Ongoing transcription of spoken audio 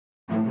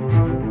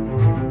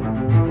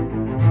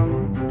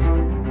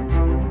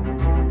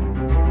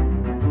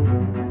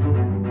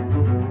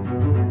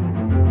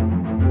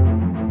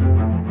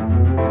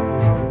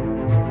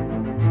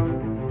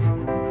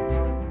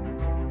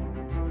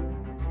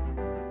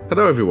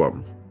Hello,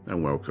 everyone,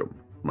 and welcome.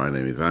 My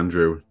name is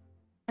Andrew,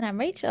 And I'm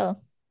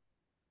Rachel.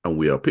 and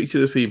we are Picture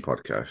the Scene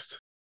podcast.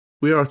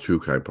 We are a true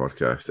crime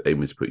podcast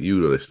aiming to put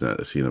you, the listener, at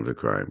the scene of the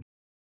crime.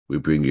 We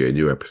bring you a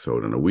new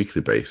episode on a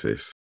weekly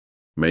basis,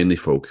 mainly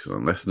focusing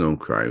on lesser known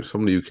crimes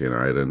from the UK and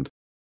Ireland.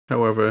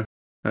 However,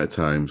 at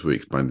times we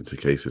expand into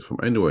cases from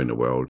anywhere in the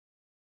world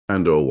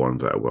and all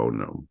ones that are well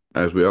known.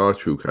 As we are a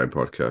true crime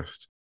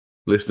podcast,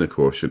 listener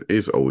caution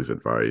is always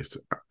advised,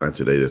 and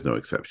today there's no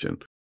exception,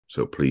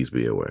 so please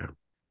be aware.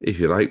 If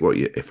you like what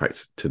you, in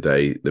fact,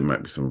 today there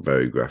might be some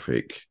very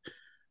graphic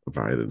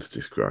violence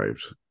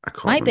described.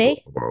 Might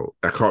be.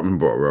 I can't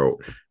remember what I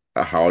wrote,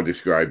 how I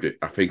described it.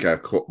 I think I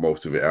cut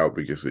most of it out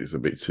because it's a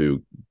bit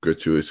too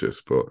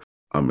gratuitous, but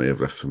I may have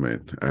left some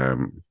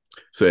in.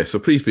 So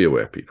please be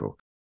aware, people.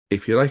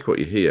 If you like what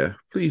you hear,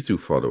 please do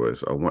follow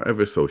us on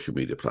whatever social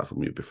media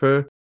platform you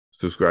prefer.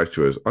 Subscribe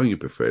to us on your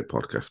preferred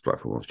podcast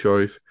platform of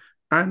choice.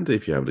 And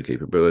if you have the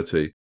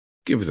capability,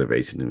 give us a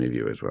rating and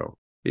review as well.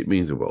 It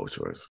means the world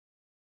to us.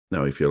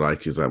 Now, if you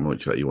like us that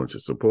much that you want to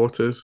support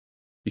us,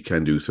 you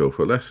can do so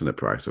for less than the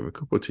price of a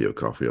cup of tea or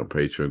coffee on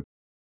Patreon,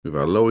 with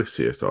our lowest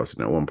tier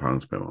starting at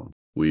 £1 per month.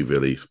 We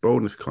release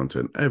bonus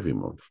content every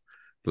month.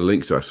 The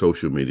links to our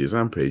social medias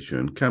and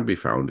Patreon can be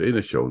found in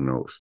the show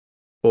notes,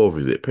 or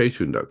visit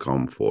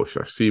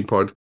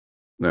patreon.com/scenepod.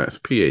 That's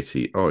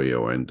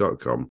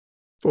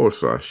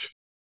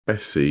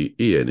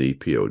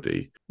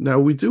patreon.com/SCENEPOD. Now,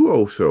 we do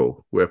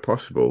also, where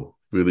possible,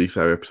 release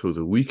our episodes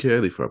a week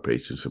early for our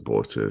Patreon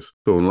supporters.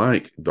 So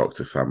unlike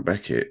Dr. Sam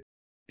Beckett,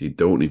 you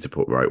don't need to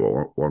put right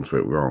what once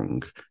went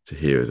wrong to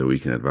hear us a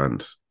week in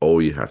advance.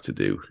 All you have to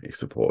do is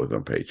support us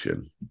on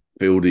Patreon.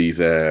 Feel these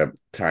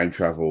time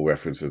travel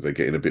references are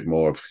getting a bit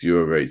more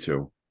obscure,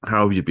 Rachel.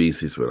 How have you been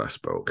since we last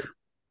spoke?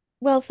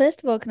 Well,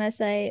 first of all, can I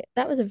say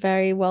that was a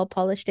very well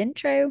polished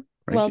intro.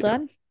 Thank Well you.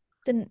 done.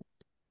 Didn't,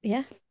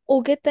 yeah.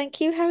 All good, thank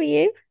you. How are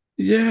you?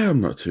 Yeah,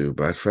 I'm not too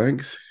bad,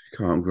 thanks.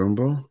 Can't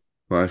grumble.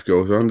 Life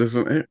goes on,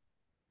 doesn't it?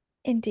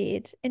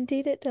 Indeed.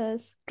 Indeed it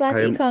does. Glad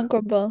I that you am can't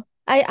grumble.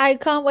 I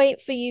can't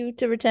wait for you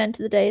to return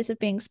to the days of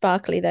being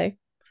sparkly though.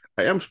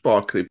 I am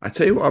sparkly. I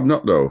tell you what I'm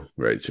not though,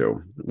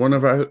 Rachel. One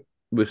of our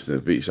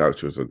listeners reached out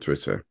to us on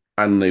Twitter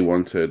and they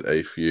wanted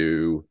a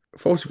few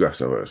photographs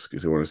of us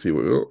because they want to see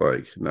what we look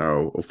like. Now,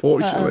 Uh-oh.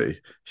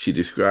 unfortunately, she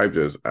described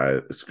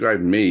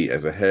me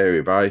as a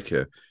hairy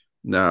biker.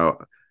 Now,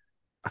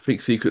 I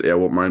think secretly I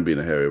won't mind being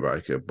a hairy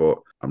biker, but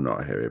I'm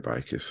not a hairy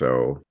biker,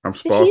 so I'm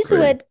Did she use the sparkly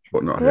word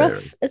but not hairy.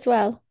 gruff as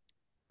well?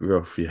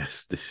 Rough,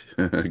 yes. This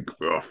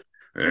gruff.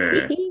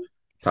 I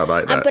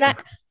like that.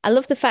 But I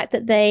love the fact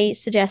that they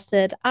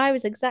suggested I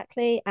was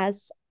exactly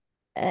as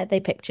they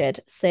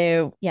pictured.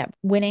 So yeah,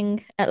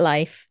 winning at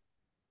life.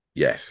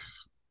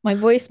 Yes. My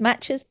voice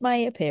matches my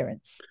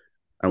appearance.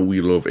 And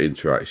we love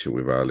interaction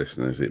with our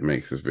listeners. It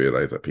makes us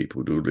realize that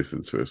people do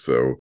listen to us.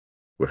 So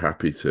we're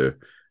happy to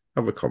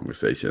have a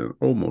conversation on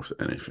almost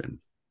anything.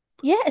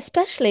 Yeah,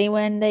 especially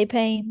when they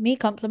pay me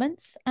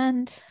compliments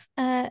and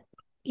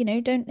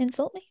don't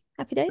insult me.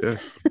 Happy days.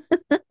 Yes.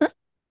 I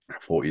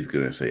thought he's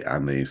going to say,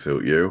 and they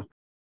insult you.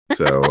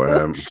 So,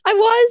 I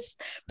was,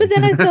 but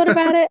then I thought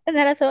about it and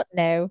then I thought,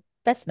 no,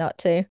 best not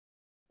to.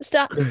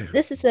 Start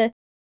this is the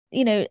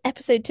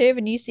episode 2 of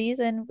a new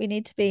season. We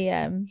need to be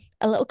a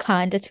little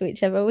kinder to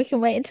each other. We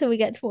can wait until we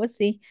get towards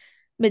the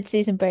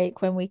mid-season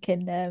break when we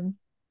can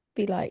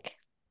be like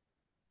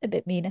a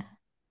bit meaner,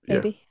 yeah.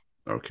 maybe.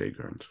 Okay,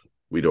 Grant.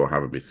 We don't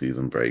have a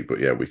mid-season break, but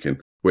yeah, we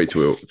can wait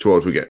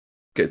towards we get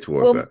towards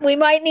Well, that. we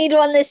might need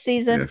one this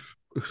season. Yes.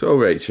 So,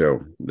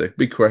 Rachel, the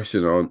big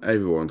question on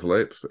everyone's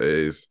lips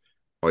is,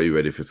 are you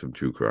ready for some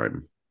true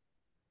crime?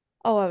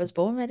 Oh, I was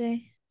born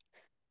ready.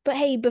 But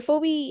hey, before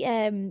we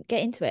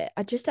get into it,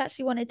 I just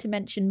actually wanted to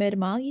mention Murder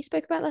Mile you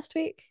spoke about last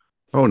week.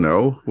 Oh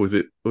no, was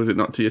it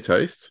not to your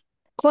taste?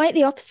 Quite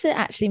the opposite,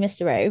 actually,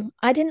 Mr. O.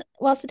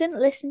 Whilst I didn't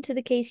listen to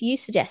the case you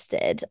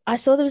suggested, I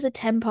saw there was a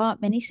 10-part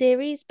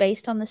miniseries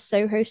based on the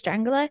Soho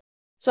Strangler,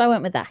 so I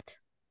went with that.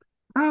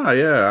 Ah,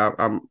 yeah,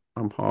 I'm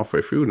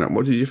halfway through now.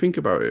 What did you think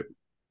about it?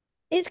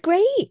 It's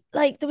great.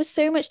 Like there was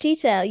so much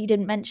detail you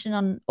didn't mention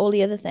on all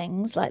the other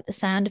things, like the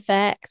sound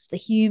effects, the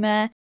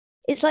humor.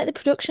 It's like the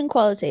production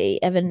quality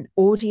of an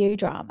audio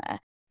drama,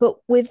 but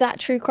with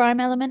that true crime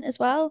element as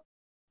well.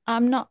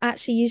 I'm not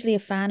actually usually a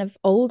fan of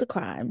older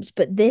crimes,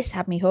 but this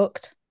had me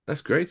hooked.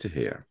 That's great to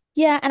hear.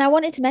 Yeah, and I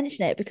wanted to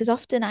mention it because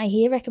often I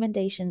hear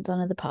recommendations on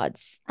other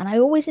pods and I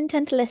always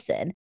intend to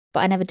listen,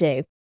 but I never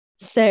do.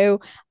 So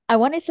I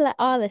wanted to let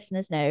our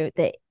listeners know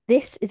that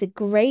this is a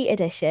great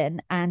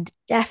addition and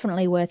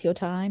definitely worth your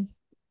time.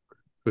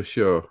 For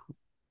sure.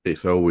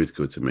 It's always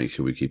good to make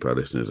sure we keep our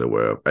listeners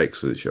aware of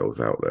excellent shows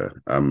out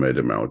there. And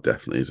Murder Mouth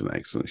definitely is an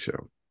excellent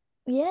show.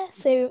 Yeah,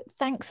 so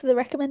thanks for the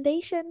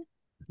recommendation.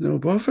 No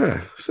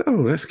bother. So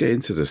let's get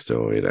into the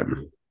story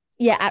then.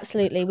 Yeah,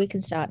 absolutely. We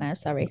can start now.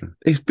 Sorry.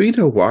 It's been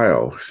a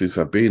while since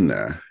I've been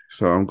there,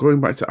 so I'm going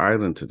back to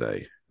Ireland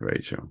today,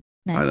 Rachel.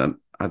 And Nice.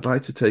 I'd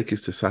like to take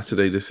us to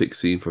Saturday, the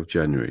 16th of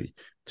January,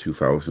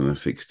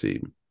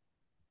 2016.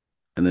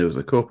 And there was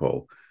a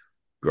couple,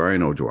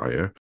 Brian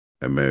O'Dwyer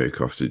and Mary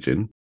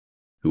Costigan,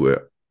 who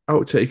were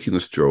out taking a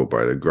stroll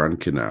by the Grand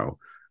Canal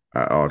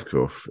at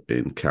Ardcuff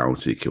in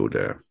County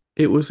Kildare.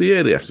 It was the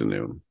early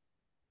afternoon.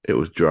 It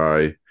was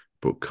dry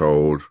but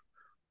cold.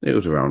 It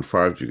was around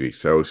 5 degrees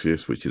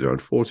Celsius, which is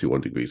around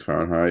 41 degrees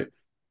Fahrenheit.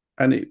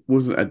 And it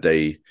wasn't a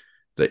day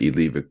that you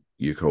leave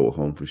your coat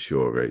home for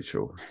sure,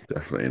 Rachel.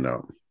 Definitely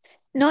not.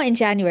 Not in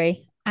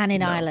January and in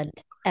No. Ireland,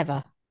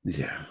 ever.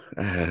 Yeah,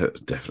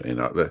 definitely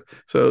not.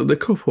 So the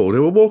couple, they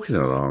were walking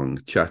along,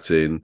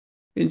 chatting,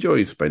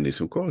 enjoying spending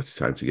some quality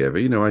time together,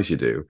 as you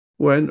do,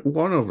 when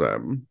one of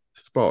them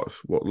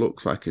spots what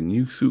looks like a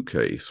new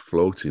suitcase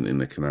floating in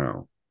the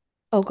canal.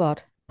 Oh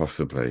God.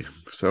 Possibly.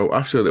 So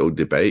after a little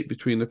debate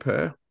between the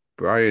pair,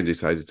 Brian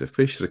decided to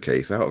fish the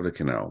case out of the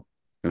canal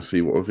and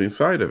see what was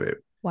inside of it.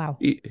 Wow.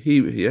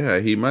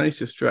 He managed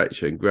to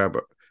stretch and grab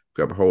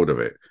a hold of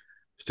it,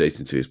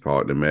 stating to his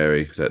partner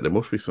Mary that there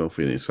must be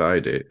something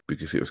inside it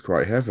because it was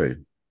quite heavy.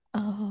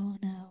 Oh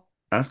no.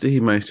 After he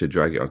managed to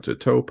drag it onto the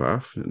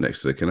towpath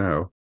next to the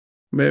canal,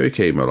 Mary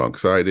came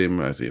alongside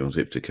him as he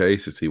unzipped the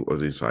case to see what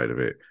was inside of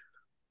it.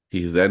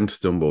 He then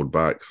stumbled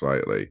back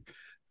slightly,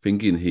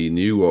 thinking he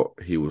knew what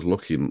he was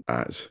looking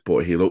at, but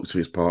he looked to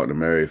his partner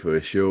Mary for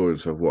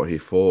assurance of what he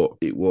thought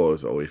it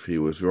was or if he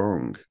was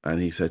wrong.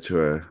 And he said to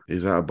her,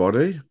 "Is that a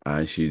body?"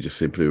 And she just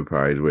simply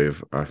replied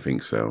with, "I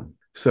think so."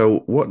 So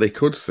what they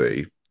could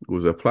see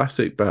was a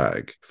plastic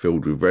bag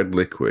filled with red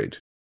liquid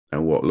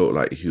and what looked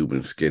like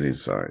human skin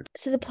inside.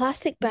 So the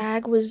plastic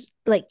bag was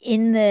like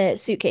in the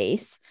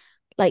suitcase,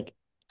 like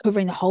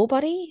covering the whole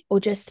body or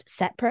just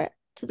separate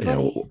to the Yeah,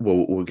 body?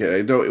 we'll get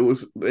it. No,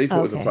 they thought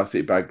it was a Okay.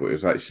 plastic bag, but it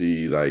was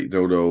actually like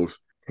those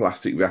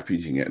plastic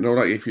wrappings you get. No,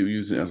 like if you're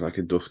using it as like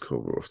a dust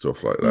cover or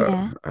stuff like that,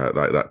 Yeah.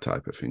 like that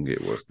type of thing.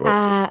 It was,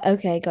 Ah,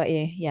 okay, got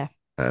you. Yeah.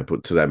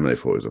 but to them they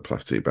thought it was a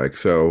plastic bag.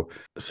 So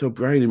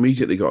Brian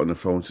immediately got on the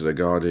phone to the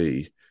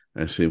Gardaí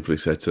and simply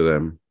said to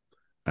them,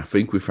 "I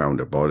think we found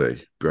a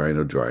body." Brian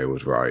O'Dwyer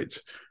was right.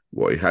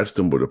 What he had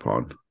stumbled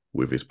upon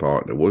with his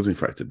partner was in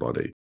fact a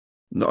body,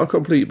 not a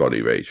complete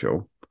body,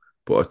 Rachel,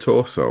 but a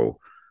torso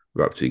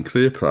wrapped in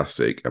clear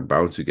plastic and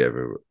bound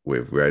together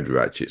with red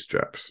ratchet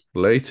straps.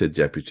 Later,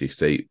 Deputy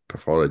State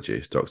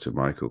Pathologist Dr.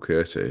 Michael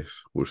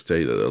Curtis would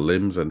state that the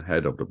limbs and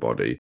head of the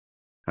body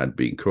had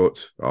been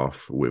cut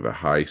off with a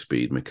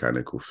high-speed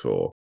mechanical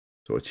saw,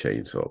 so a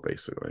chainsaw,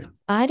 basically.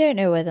 I don't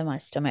know whether my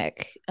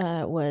stomach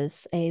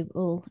was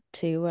able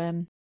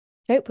to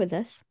cope with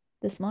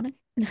this morning.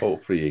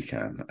 Hopefully, you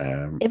can.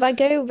 If I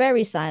go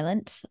very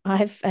silent,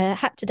 I've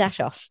had to dash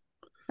off.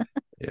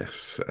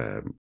 Yes.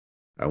 And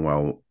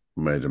while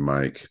Murder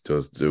Mike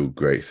does do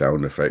great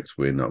sound effects,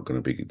 we're not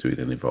going to be doing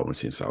any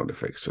vomiting sound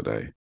effects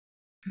today.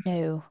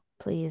 No,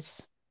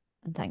 please.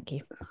 And thank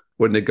you.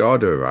 When the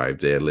Garda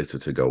arrived, they had little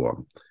to go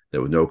on.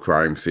 There was no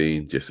crime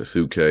scene, just a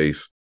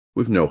suitcase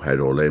with no head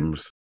or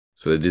limbs,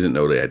 so they didn't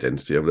know the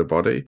identity of the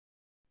body.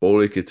 All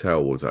they could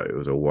tell was that it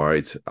was a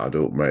white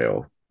adult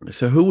male.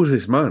 So who was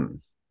this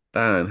man?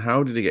 And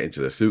how did he get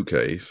into the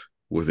suitcase?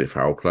 Was it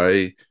foul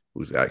play?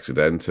 Was it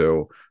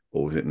accidental?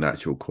 Or was it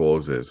natural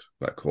causes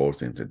that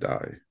caused him to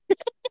die?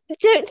 I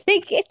don't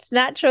think it's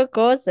natural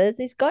causes.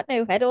 He's got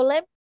no head or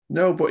limb.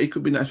 No, but it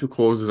could be natural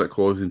causes that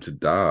caused him to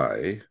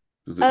die.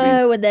 Does it mean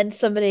Oh, and then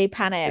somebody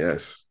panicked.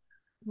 yes?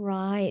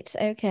 Right.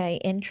 Okay.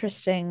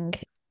 Interesting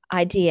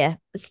idea.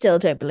 Still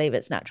don't believe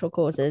it's natural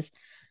causes.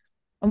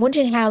 I'm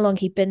wondering how long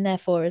he'd been there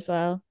for as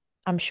well.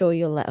 I'm sure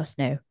you'll let us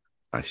know.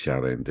 I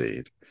shall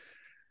indeed.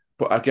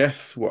 But I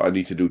guess what I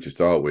need to do to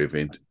start with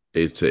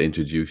is to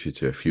introduce you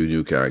to a few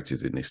new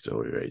characters in this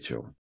story,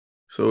 Rachel,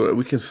 so that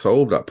we can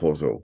solve that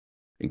puzzle,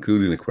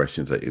 including the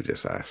questions that you've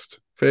just asked.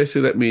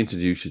 Firstly, let me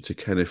introduce you to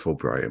Kenneth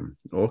O'Brien,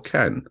 or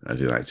Ken, as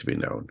he likes to be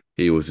known.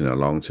 He was in a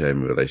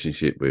long-term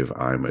relationship with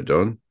Ima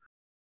Dunn,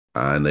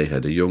 and they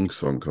had a young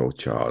son called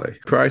Charlie.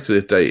 Prior to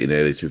this date in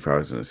early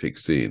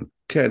 2016,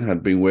 Ken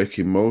had been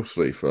working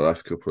mostly for the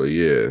last couple of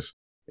years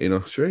in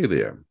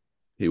Australia.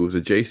 He was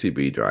a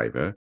JCB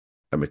driver,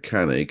 a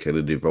mechanic, and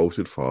a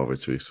devoted father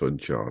to his son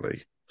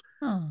Charlie.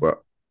 Oh,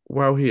 Well,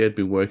 while he had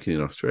been working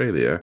in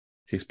Australia,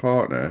 his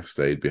partner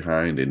stayed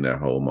behind in their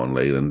home on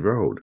Leyland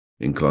Road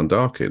in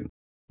Clondalkin,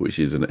 which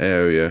is an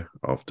area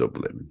of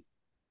Dublin.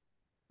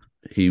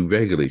 He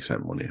regularly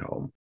sent money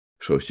home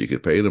so she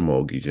could pay the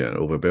mortgage and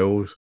other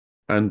bills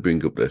and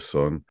bring up their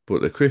son.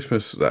 But the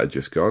Christmas that had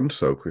just gone,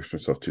 so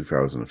Christmas of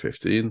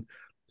 2015,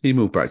 he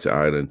moved back to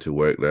Ireland to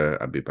work there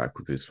and be back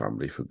with his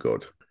family for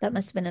good. that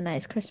must have been a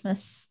nice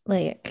Christmas,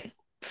 like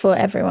for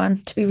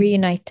everyone to be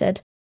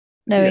reunited,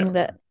 Yeah, knowing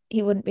that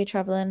he wouldn't be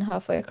traveling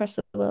halfway across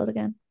the world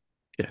again.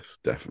 yes,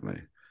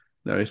 definitely.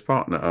 Now, his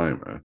partner,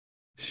 Ima,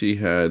 she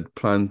had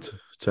planned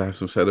to have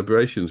some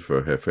celebrations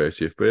for her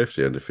 30th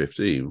birthday on the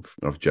 15th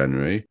of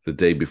January, the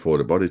day before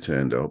the body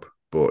turned up,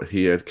 but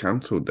he had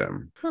cancelled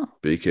them Oh,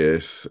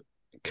 because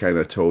Ken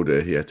had told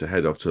her he had to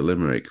head off to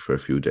Limerick for a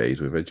few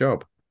days with a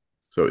job.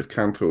 So it's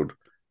cancelled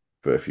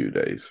for a few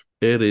days.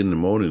 Early in the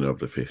morning of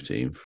the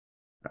 15th,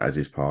 as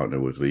his partner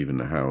was leaving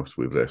the house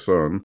with their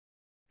son,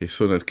 his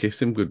son had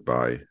kissed him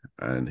goodbye,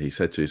 and he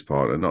said to his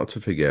partner not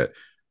to forget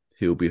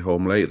he'll be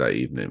home late that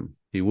evening.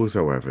 He was,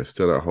 however,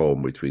 still at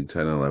home between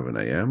 10 and 11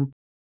 a.m.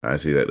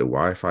 as he let the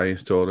Wi-Fi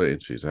installer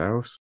into his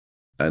house,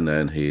 and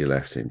then he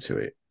left into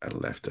it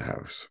and left the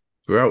house.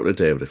 Throughout the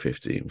day of the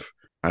 15th,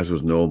 as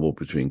was normal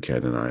between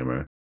Ken and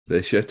Ima,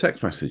 they shared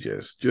text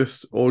messages,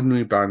 just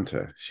ordinary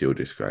banter, she'll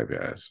describe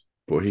it as.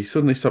 But he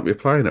suddenly stopped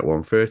replying at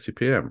 1:30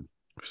 p.m.,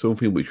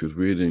 something which was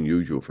really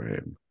unusual for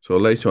him. So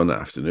later on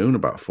that afternoon,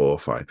 about 4 or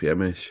 5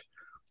 p.m.ish,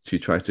 she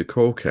tried to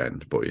call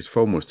Ken, but his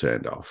phone was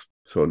turned off.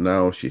 So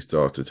now she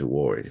started to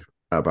worry.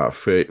 About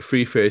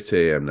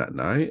 3:30 a.m. that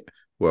night,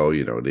 well,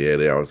 the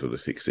early hours of the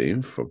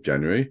 16th of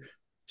January,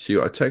 she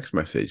got a text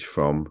message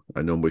from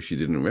a number she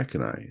didn't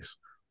recognize.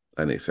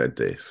 And it said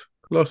this: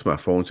 "Lost my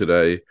phone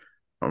today.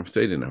 I'm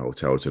staying in a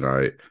hotel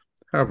tonight,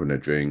 having a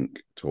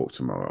drink, talk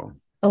tomorrow."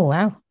 Oh,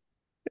 wow.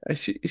 And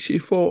she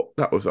thought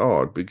that was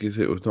odd because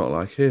it was not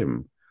like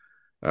him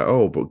at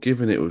all. But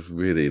given it was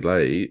really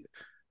late,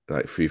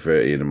 like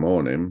 3:30 in the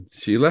morning,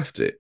 she left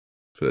it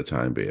for the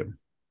time being.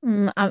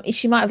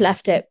 She might have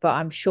left it, but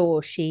I'm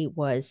sure she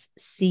was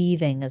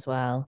seething as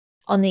well.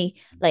 On the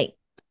like,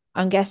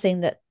 I'm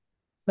guessing that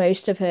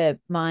most of her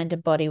mind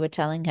and body were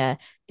telling her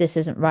this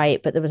isn't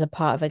right, but there was a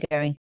part of her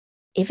going,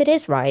 if it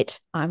is right,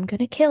 I'm going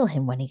to kill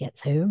him when he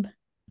gets home.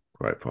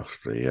 Quite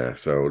possibly, yeah.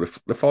 So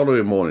the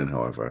following morning,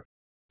 however,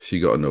 she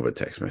got another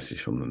text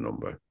message from the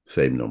number,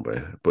 same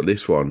number, but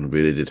this one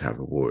really did have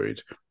her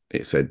worried.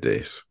 It said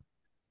this: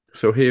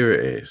 "So here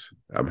it is.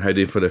 I'm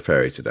heading for the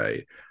ferry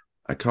today.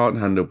 I can't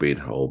handle being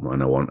home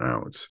and I want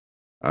out.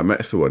 I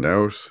met someone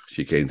else.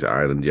 She came to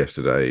Ireland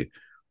yesterday.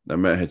 I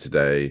met her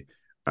today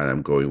and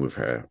I'm going with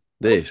her."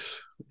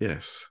 This,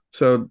 yes.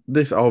 So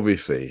this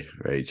obviously,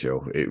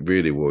 Rachel, it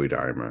really worried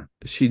Ima.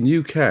 She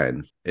knew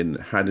Ken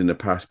had in the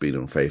past been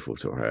unfaithful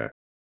to her,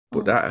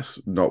 but Oh. that's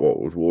not what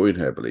was worrying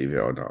her, believe it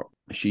or not.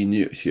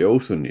 She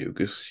also knew,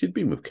 because she'd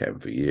been with Ken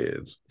for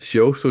years. She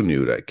also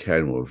knew that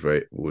Ken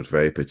was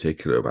very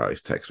particular about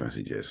his text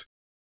messages,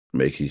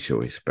 making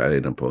sure his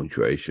spelling and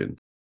punctuation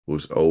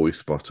was always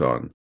spot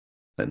on.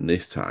 And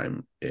this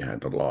time it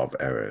had a lot of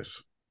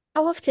errors.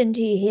 How often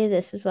do you hear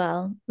this as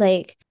well?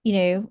 Like,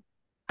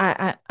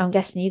 I'm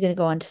guessing you're going to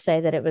go on to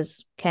say that it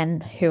was Ken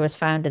who was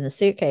found in the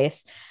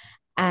suitcase,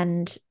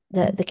 and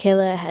the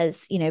killer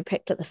has,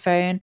 picked up the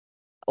phone,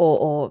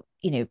 or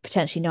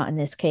potentially not in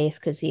this case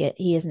because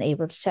he isn't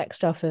able to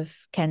text off of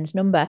Ken's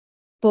number.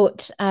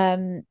 But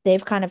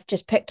they've kind of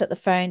just picked up the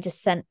phone,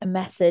 just sent a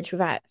message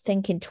without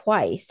thinking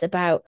twice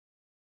about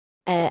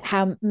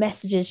how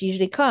messages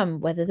usually come,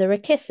 whether there are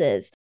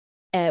kisses,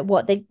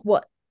 what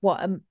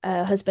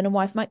a husband and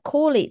wife might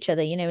call each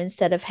other.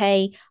 Instead of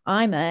 "Hey,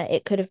 Ima,"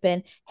 it could have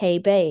been "Hey,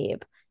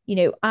 babe."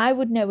 I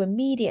would know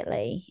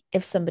immediately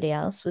if somebody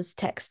else was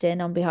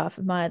texting on behalf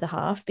of my other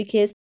half,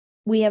 because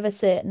we have a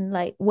certain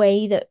like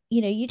way that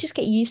you just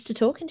get used to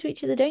talking to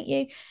each other, don't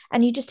you?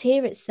 And you just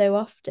hear it so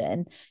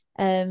often.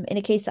 In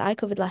a case that I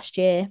covered last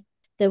year,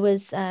 there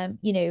was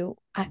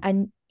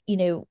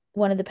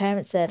one of the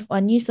parents said, well, I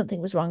knew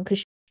something was wrong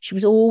because she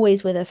was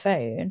always with her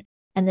phone,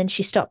 and then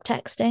she stopped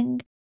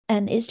texting.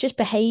 And it's just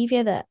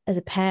behavior that, as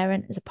a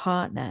parent, as a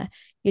partner,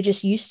 you're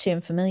just used to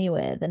and familiar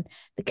with. And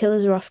the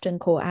killers are often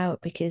caught out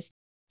because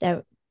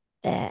they're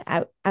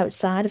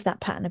outside of that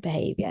pattern of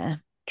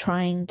behavior,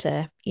 trying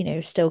to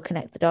still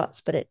connect the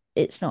dots, but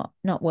it's not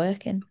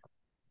working.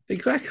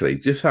 Exactly.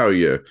 Just how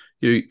you're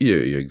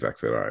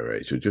exactly right,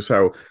 Rachel. Just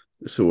how,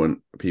 so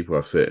when people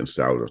have certain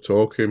styles of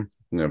talking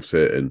and have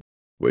certain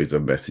ways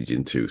of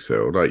messaging too.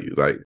 So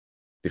like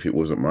if it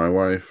wasn't my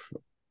wife,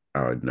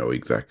 I would know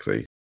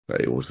exactly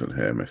that it wasn't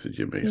her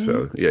messaging me. Yeah.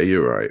 So yeah,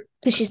 you're right.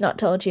 Because she's not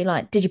told you,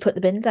 like, did you put the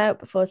bins out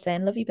before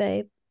saying love you,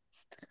 babe?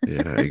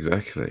 Yeah,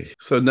 exactly.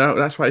 So now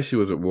that's why she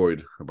wasn't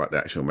worried about the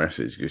actual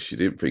message, because she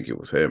didn't think it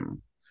was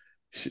him.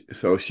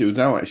 So she was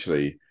now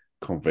actually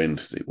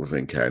convinced it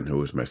wasn't Ken who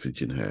was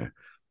messaging her,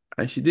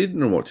 and she didn't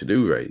know what to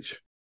do, Rach.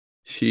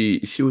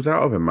 She was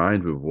out of her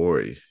mind with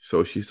worry,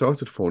 so she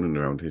started phoning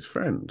around his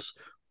friends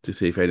to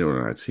see if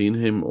anyone had seen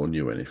him or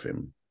knew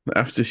anything.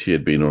 After she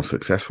had been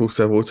unsuccessful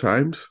several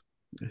times,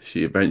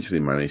 she eventually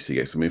managed to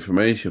get some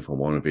information from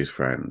one of his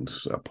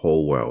friends,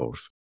 Paul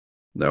Wells.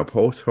 Now,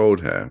 Paul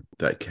told her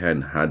that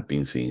Ken had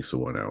been seeing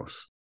someone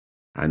else,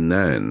 and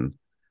then,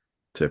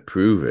 to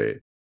prove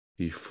it,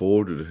 he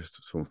forwarded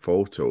some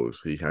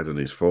photos he had on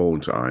his phone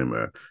to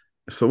Ima,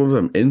 some of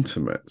them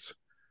intimate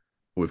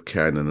with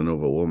Ken and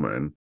another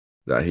woman,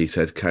 that he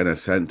said Ken had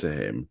sent to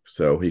him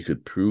so he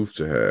could prove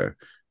to her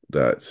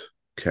that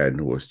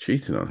Ken was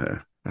cheating on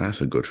her.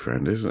 That's a good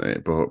friend, isn't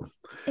it? But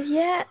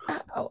Yeah,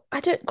 I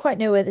don't quite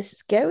know where this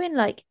is going.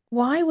 Like,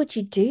 why would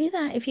you do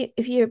that if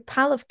you're a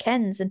pal of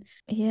Ken's? And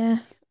yeah,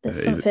 there's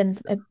is something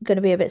going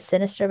to be a bit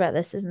sinister about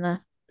this, isn't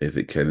there? is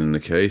it Ken in the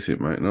case?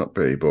 It might not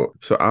be. But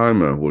so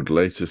Ima would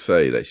later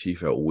say that she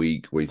felt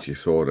weak when she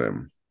saw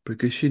them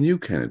because she knew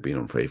Ken had been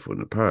unfaithful in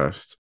the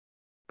past,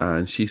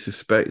 and she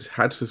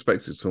had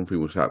suspected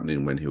something was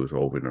happening when he was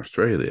over in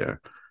Australia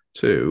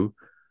too,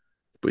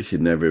 but she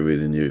never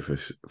really knew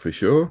for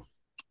sure.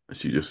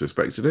 She just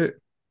suspected it.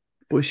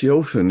 But she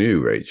also knew,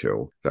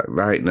 Rachel, that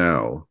right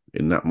now,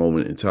 in that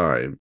moment in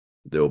time,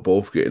 They were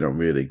both getting on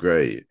really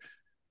great,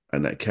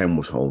 and that Ken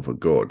was home for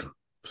good.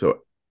 So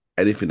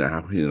anything that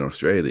happened in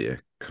Australia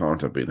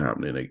can't have been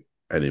happening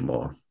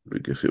anymore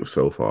because it was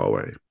so far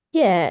away.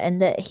 Yeah,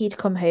 and that he'd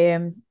come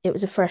home. It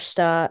was a fresh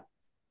start.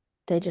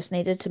 They just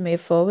needed to move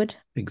forward.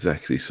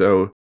 Exactly.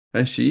 So,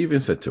 and she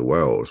even said to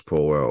Wells,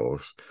 poor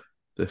Wells,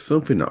 there's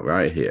something not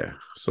right here.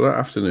 So that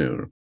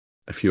afternoon,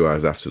 a few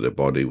hours after the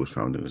body was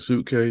found in a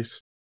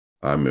suitcase,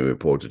 Army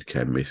reported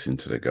Ken missing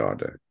to the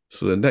Garda.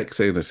 So the next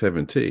day, on the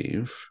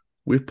 17th,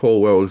 with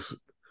Paul Wells,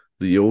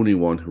 the only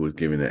one who was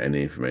giving her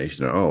any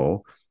information at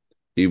all,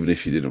 even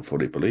if she didn't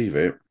fully believe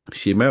it,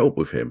 she met up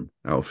with him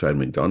outside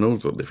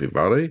McDonald's at Liffey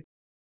Valley.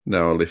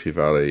 Now, Liffey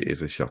Valley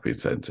is a shopping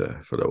centre,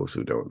 for those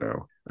who don't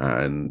know,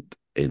 and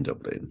in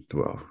Dublin,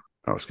 well,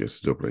 outskirts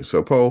of Dublin.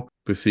 So Paul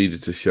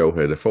proceeded to show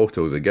her the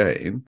photos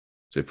again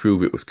to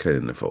prove it was Ken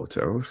in the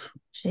photos.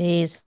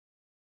 Jeez.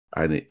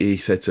 And he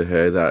said to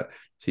her that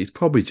she's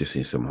probably just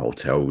in some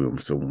hotel room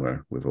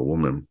somewhere with a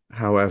woman.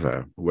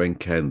 However, when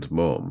Ken's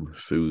mum,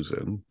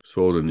 Susan,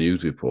 saw the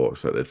news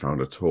reports that they'd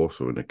found a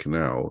torso in a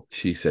canal,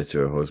 she said to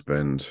her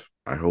husband,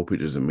 I hope it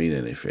doesn't mean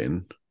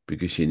anything,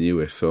 because she knew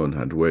her son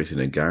had worked in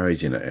a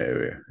garage in that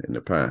area in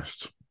the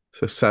past.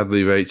 So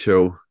sadly,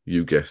 Rachel,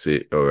 you guessed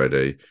it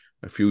already,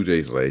 a few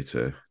days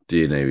later,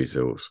 DNA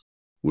results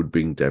would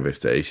bring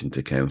devastation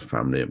to Ken's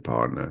family and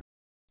partner.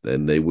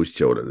 Then they would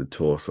show that the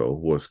torso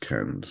was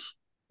Ken's.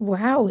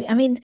 Wow. I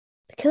mean,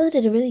 the killer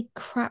did a really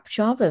crap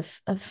job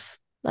of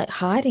like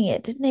hiding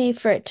it, didn't he?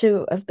 For it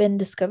to have been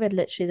discovered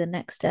literally the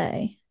next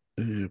day.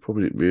 You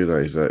probably didn't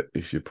realise that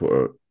if you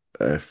put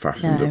a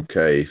fastened No. up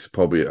case,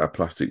 probably a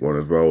plastic one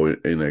as well,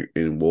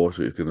 in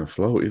water, it's going to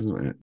float,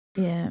 isn't it?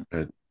 Yeah.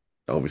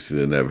 Obviously,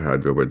 they never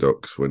had rubber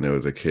ducks when there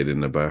was a kid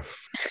in the bath.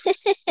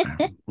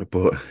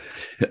 But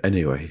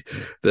anyway,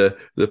 the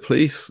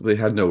police, they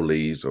had no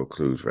leads or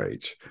clues,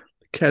 Rach.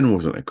 Ken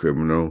wasn't a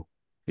criminal.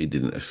 He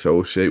didn't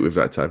associate with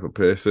that type of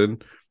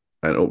person.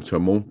 And up to a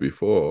month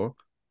before,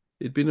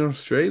 he'd been in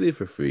Australia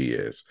for 3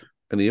 years.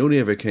 And he only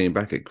ever came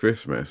back at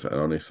Christmas and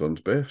on his son's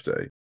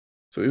birthday.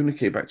 So he only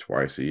came back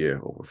twice a year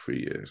over 3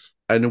 years.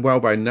 And well,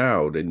 by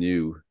now, they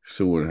knew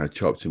someone had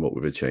chopped him up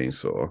with a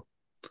chainsaw.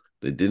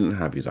 They didn't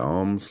have his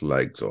arms,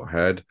 legs, or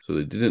head, so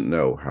they didn't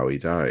know how he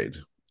died.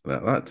 And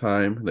at that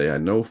time, they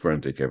had no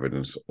forensic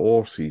evidence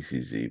or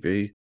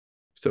CCTV,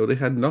 so they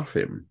had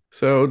nothing.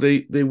 So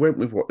they went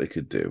with what they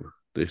could do.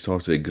 They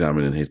started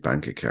examining his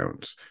bank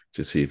accounts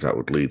to see if that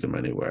would lead them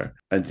anywhere.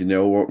 And you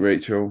know what,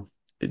 Rachel?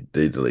 It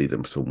did lead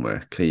them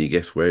somewhere. Can you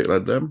guess where it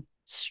led them?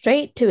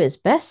 Straight to his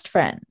best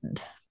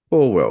friend.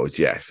 Paul Wells,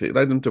 yes. It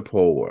led them to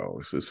Paul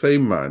Wells, the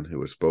same man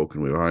who had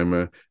spoken with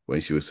Ima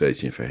when she was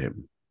searching for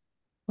him.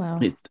 Wow.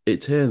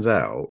 It turns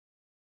out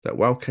that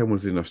while Ken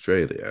was in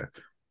Australia,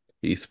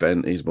 he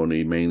spent his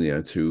money mainly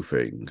on two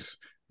things.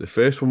 The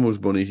first one was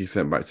money he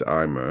sent back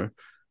to Ima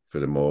for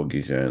the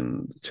mortgage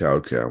and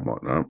childcare and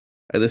whatnot.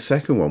 And the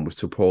second one was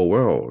to Paul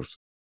Wells.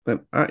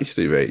 And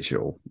actually,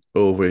 Rachel,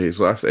 over his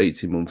last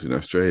 18 months in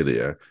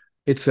Australia,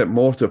 he'd sent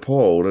more to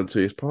Paul than to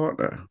his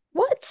partner.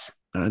 What?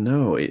 I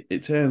know.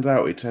 It turns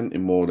out he sent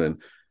him more than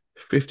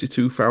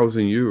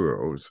 52,000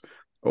 euros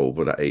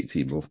over that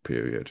 18-month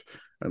period.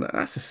 And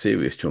that's a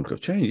serious chunk of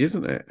change,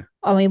 isn't it?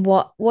 I mean,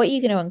 what are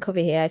you going to uncover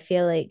here? I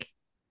feel like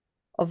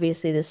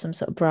obviously there's some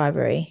sort of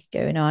bribery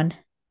going on.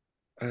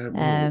 Yeah,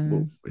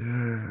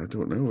 I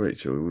don't know,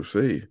 Rachel. We'll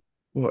see.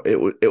 Well,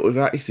 it was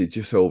actually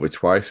just over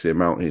twice the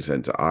amount he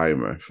sent to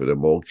Ima for the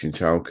mortgage and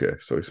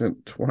childcare. So he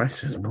sent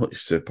twice as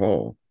much to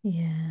Paul.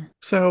 Yeah.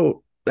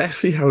 So let's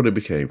see how they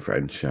became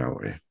friends, shall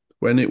we?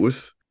 When it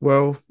was,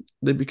 well,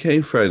 they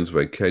became friends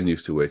when Ken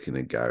used to work in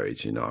a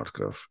garage in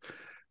Ardcliff,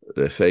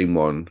 the same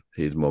one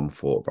his mum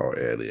thought about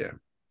earlier.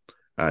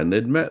 And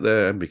they'd met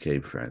there and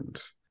became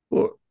friends.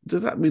 But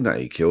does that mean that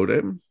he killed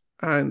him?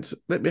 And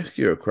let me ask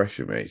you a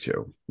question,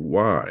 Rachel.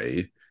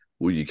 Why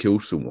would you kill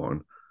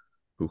someone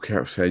who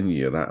kept sending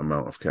you that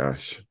amount of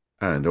cash?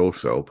 And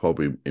also,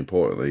 probably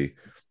importantly,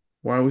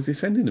 why was he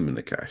sending him in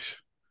the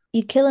cash?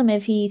 You kill him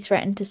if he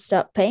threatened to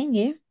stop paying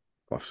you.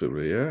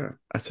 Possibly, yeah.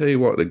 I tell you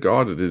what, the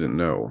Garda didn't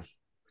know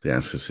the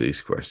answers to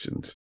these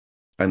questions.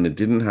 And they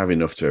didn't have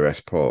enough to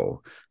arrest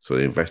Paul, so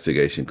the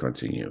investigation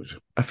continued.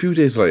 A few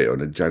days later,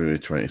 on January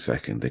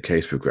 22nd, the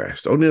case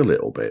progressed, only a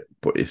little bit,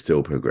 but it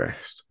still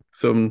progressed.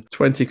 Some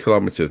 20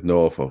 kilometres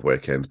north of where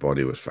Ken's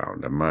body was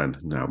found, a man,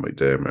 now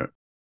McDermott,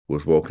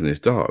 was walking his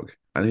dog,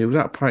 and he was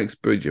at Pike's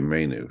Bridge in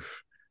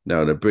Maynooth.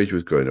 Now, the bridge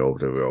was going over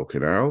the Royal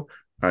Canal,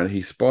 and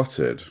he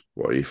spotted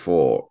what he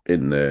thought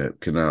in the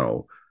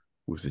canal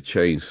was a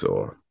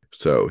chainsaw.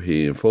 So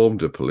he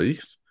informed the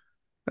police,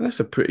 and that's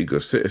a pretty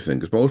good citizen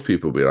because most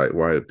people would be like,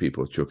 why are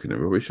people chucking the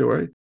rubbish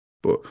away?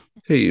 But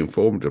he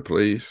informed the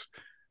police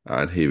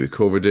and he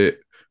recovered it,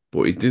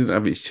 but he didn't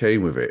have his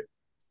chain with it.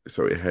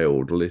 So it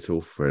held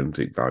little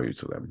forensic value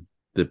to them.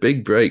 The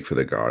big break for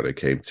the Garda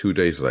came 2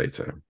 days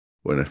later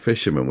when a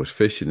fisherman was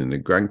fishing in the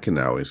Grand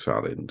Canal in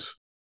Salins,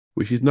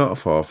 which is not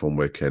far from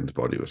where Ken's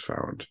body was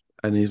found.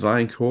 And his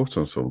line caught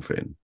on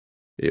something.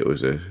 It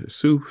was a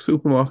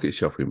supermarket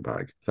shopping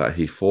bag that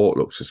he thought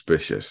looked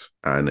suspicious,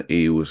 and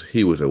he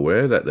was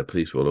aware that the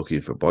police were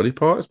looking for body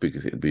parts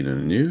because it had been in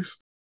the news.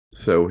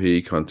 So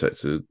he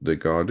contacted the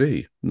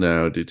Gardaí.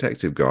 Now,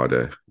 Detective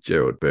Garda,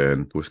 Gerald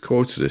Byrne, was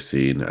called to the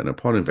scene, and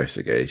upon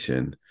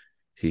investigation,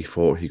 he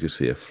thought he could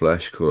see a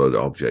flesh-coloured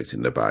object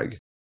in the bag.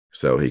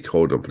 So he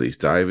called on police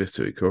divers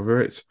to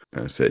recover it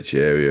and search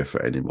the area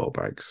for any more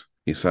bags.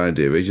 Inside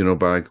the original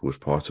bag was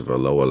part of a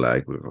lower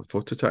leg with a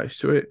foot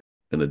attached to it,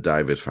 and the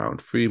divers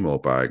found 3 more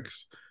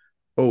bags,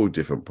 all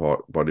different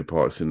body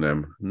parts in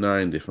them,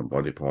 9 different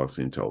body parts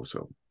in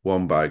total.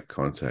 One bag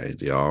contained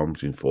the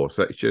arms in 4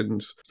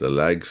 sections, the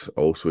legs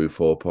also in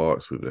 4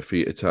 parts with the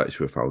feet attached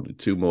were found in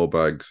 2 more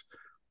bags,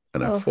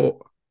 and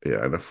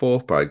a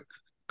fourth bag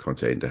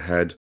contained the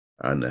head,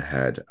 and the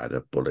head had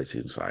a bullet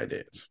inside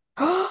it.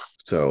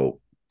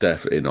 So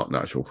definitely not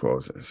natural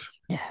causes.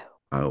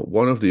 No.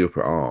 One of the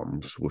upper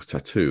arms was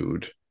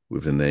tattooed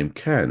with the name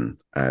Ken.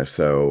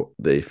 So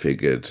they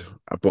figured,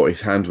 but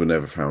his hands were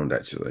never found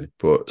actually.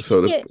 But Why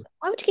would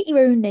you get your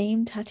own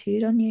name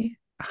tattooed on you?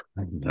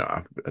 no,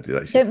 I did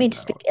actually Don't mean think to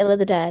that speak one. ill of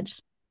the dead,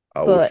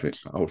 I was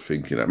but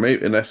thinking that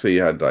maybe unless he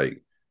had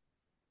like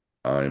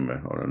I'm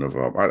on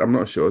another arm. I'm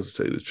not sure to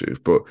tell you the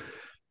truth, but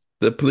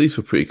the police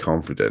were pretty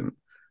confident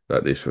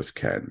that this was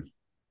Ken.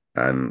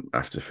 And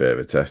after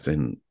further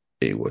testing,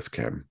 it was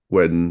Ken.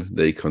 When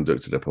they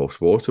conducted a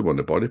post-mortem on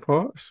the body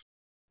parts,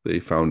 they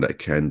found that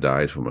Ken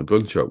died from a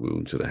gunshot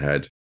wound to the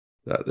head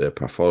that the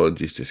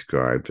pathologist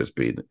described as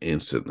being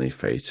instantly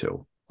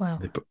fatal. wow.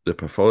 The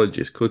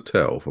pathologist could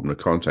tell from the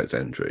contact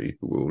entry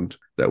wound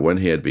that when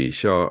he had been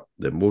shot,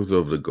 the muzzle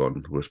of the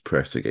gun was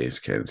pressed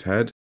against Ken's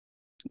head,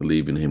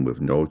 leaving him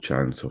with no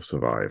chance of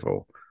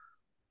survival.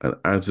 And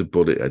as the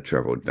bullet had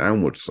travelled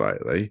downward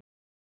slightly,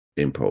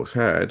 in Poe's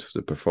head,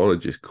 the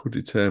pathologist could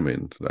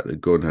determine that the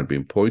gun had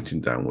been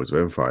pointing downwards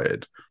when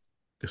fired.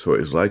 So it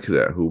was likely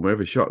that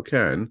whomever shot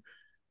Ken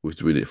was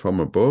doing it from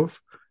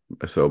above.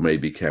 So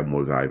maybe Ken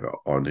was either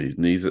on his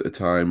knees at the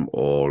time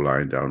or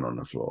lying down on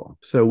the floor.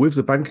 So with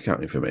the bank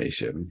account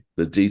information,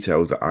 the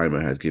details that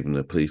Ima had given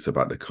the police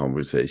about the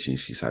conversation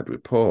she's had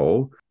with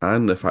Paul,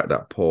 and the fact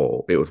that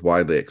Paul, it was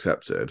widely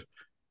accepted,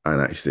 and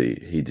actually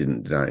he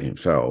didn't deny it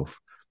himself,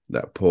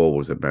 that Paul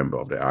was a member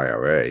of the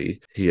IRA.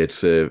 He had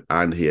served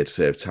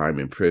time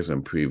in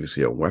prison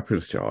previously on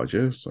weapons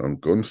charges, on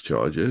guns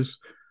charges.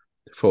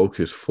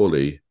 Focus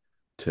fully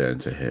turned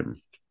to him.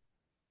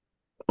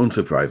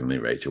 Unsurprisingly,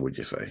 Rachel, would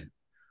you say?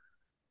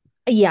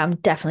 Yeah, I'm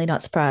definitely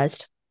not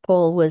surprised.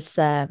 Paul was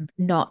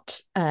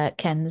not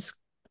Ken's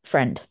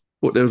friend.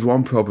 But there was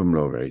one problem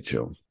though,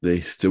 Rachel. They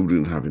still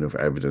didn't have enough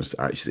evidence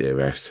to actually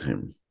arrest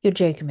him. You're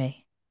joking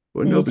me.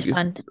 Well, They no, need to because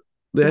find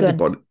they the had the gun.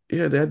 body.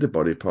 Yeah, they had the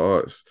body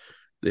parts.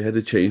 They had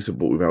the chainsaw,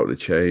 but without the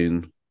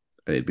chain,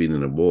 and it'd been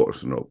in the water,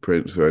 so no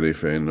prints or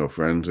anything, no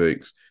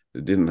forensics.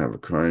 They didn't have a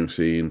crime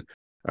scene,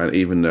 and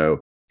even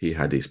though he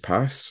had his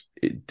past,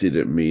 it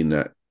didn't mean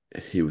that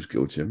he was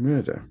guilty of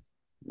murder.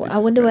 Well, It I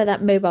just wonder meant, where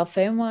that mobile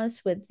phone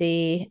was with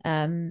the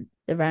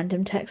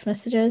random text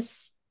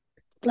messages,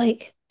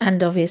 like,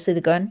 and obviously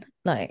the gun,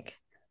 like,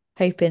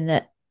 hoping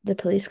that the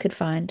police could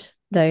find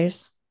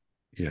those.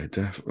 yeah,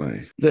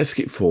 definitely. Let's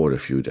skip forward a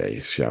few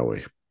days, shall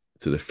we?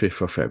 To the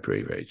 5th of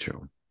February,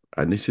 Rachel.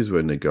 And this is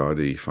when the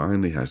Gardaí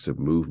finally has some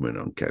movement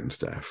on Ken's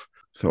death.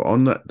 So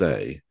on that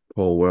day,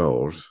 Paul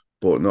Wells,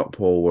 but not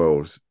Paul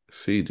Wells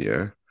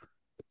Sr.,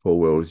 Paul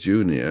Wells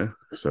Jr.,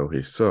 so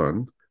his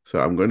son. So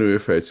I'm going to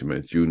refer to him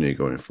as Junior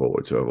going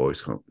forward to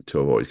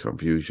avoid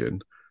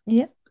confusion.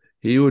 Yeah.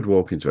 He would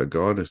walk into a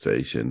Garda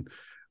station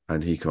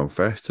and he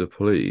confessed to the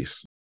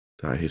police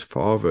that his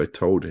father had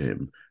told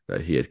him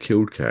that he had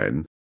killed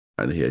Ken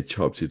and he had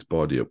chopped his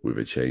body up with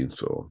a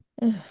chainsaw.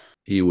 Ugh.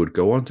 He would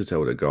go on to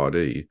tell the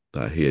Gardaí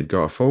that he had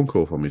got a phone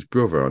call from his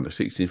brother on the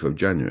 16th of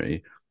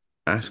January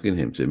asking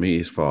him to meet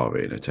his father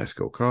in a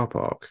Tesco car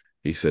park.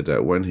 He said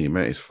that when he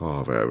met his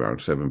father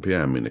around 7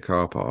 p.m. in the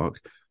car park,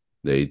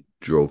 they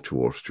drove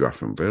towards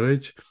Stratham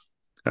Village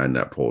and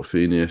that Paul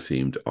Sr.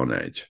 seemed on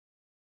edge.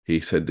 He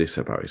said this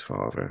about his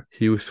father.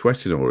 He was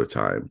sweating all the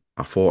time.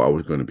 I thought I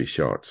was going to be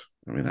shot.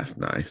 I mean, that's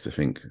nice to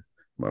think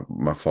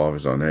my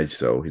father's on edge,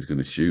 so he's going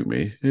to shoot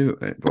me,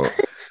 isn't it?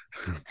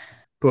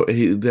 But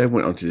he then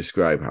went on to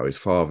describe how his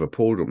father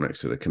pulled up next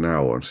to the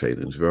canal on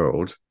Salem's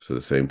Road, so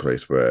the same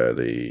place where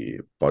the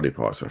body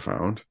parts were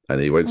found.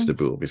 And he went to the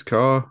boot of his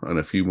car, and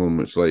a few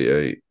moments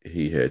later,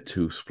 he heard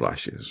 2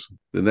 splashes.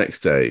 The next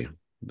day,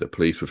 the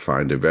police would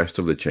find the rest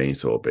of the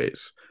chainsaw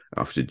bits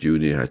after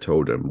Junior had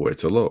told them where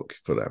to look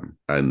for them.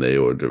 And they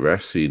would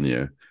arrest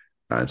Senior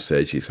and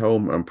search his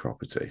home and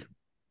property.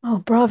 Oh,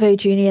 bravo,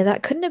 Junior.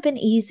 That couldn't have been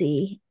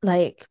easy,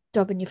 like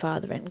dobbing your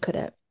father in, could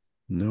it?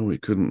 No,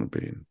 it couldn't have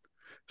been.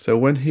 So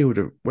when he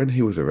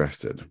was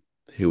arrested,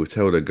 he would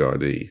tell the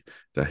Gardaí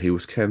that he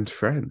was Ken's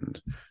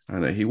friend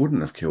and that he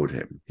wouldn't have killed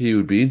him. He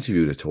would be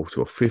interviewed a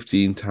total of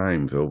 15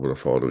 times over the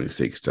following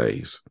 6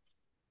 days.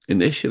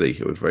 Initially,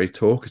 he was very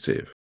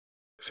talkative,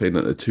 saying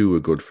that the two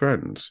were good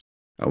friends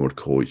and would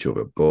call each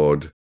other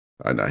Bud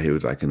and that he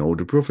was like an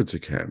older brother to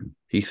Ken.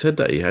 He said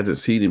that he hadn't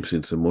seen him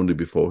since the Monday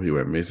before he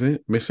went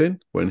missing,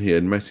 when he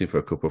had met him for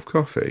a cup of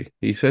coffee.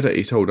 He said that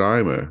he told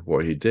Ima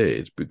what he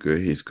did because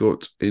his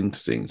gut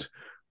instinct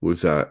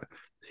was that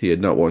he had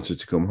not wanted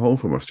to come home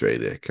from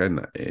Australia, Ken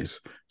that is,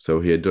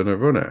 so he had done a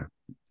runner,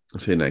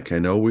 saying that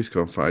Ken always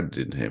confided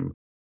in him,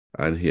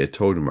 and he had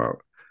told him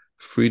about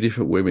 3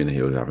 different women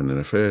he was having an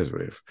affair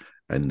with: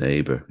 a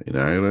neighbour in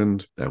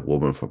Ireland, a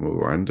woman from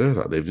Rwanda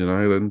that lived in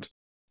Ireland,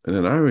 and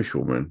an Irish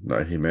woman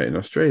that he met in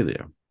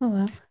Australia. Oh,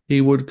 wow.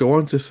 He would go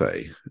on to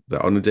say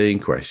that on the day in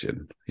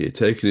question, he had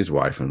taken his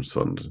wife and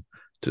son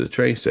to the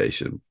train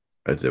station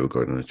as they were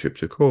going on a trip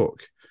to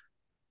Cork.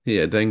 He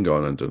had then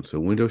gone and done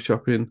some window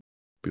shopping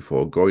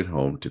before going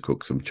home to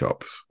cook some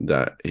chops.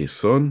 That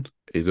his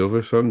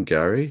other son,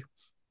 Gary,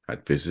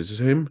 had visited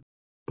him,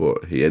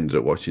 but he ended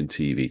up watching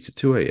TV to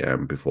 2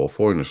 a.m. before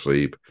falling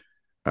asleep,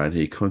 and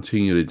he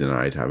continually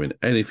denied having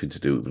anything to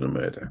do with the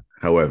murder.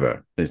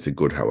 However, it's a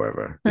good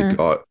however,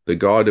 the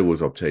Garda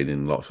was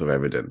obtaining lots of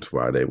evidence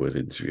while they were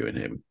interviewing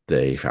him.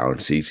 They found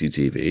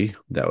CCTV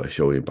that was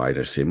showing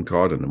Biden's SIM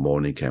card on the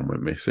morning Ken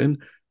went missing.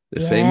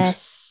 The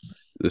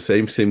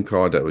same SIM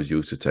card that was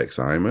used to text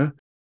Ima,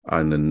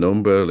 and the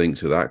number linked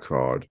to that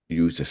card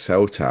used a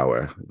cell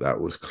tower that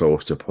was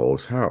close to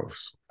Paul's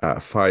house. At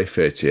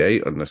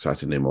 5:38 on the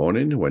Saturday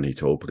morning, when he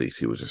told police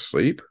he was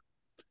asleep,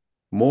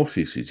 more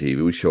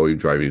CCTV would show him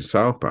driving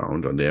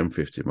southbound on the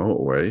M50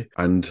 motorway,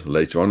 and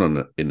later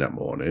on in that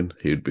morning,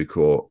 he would be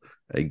caught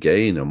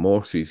again on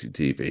more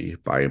CCTV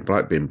buying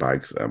black bin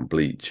bags and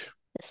bleach.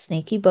 The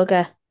sneaky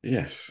bugger.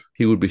 Yes.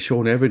 He would be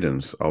shown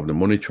evidence of the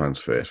money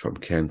transfers from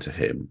Ken to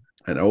him,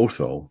 and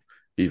also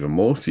even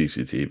more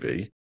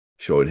CCTV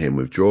showing him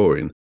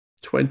withdrawing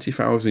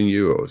 20,000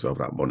 euros of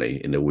that money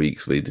in the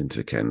weeks leading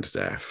to Ken's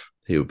death.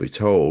 He would be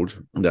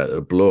told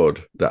that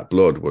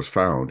blood was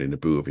found in the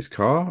boot of his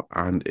car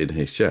and in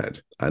his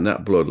shed, and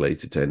that blood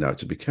later turned out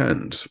to be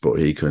Ken's, but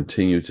he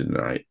continued to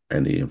deny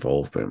any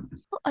involvement.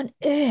 What on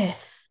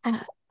earth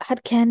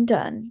had Ken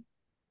done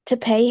to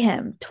pay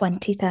him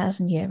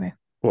 20,000 euro?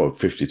 Well,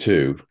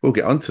 52. We'll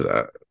get onto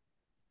that.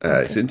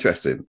 Okay. It's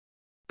interesting,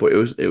 but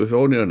it was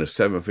only on the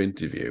 7th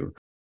interview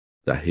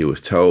that he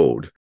was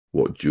told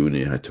what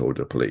Junior had told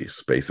the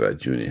police. Basically, that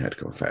Junior had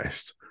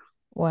confessed.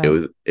 Wow.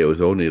 It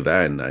was only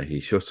then that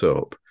he shut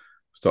up,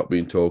 stopped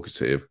being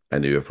talkative,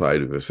 and he replied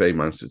with the same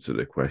answer to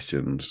the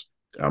questions: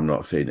 "I'm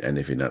not saying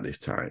anything at this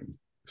time."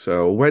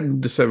 So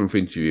when the 7th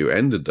interview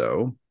ended,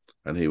 though,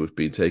 and he was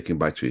being taken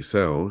back to his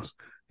cells,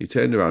 he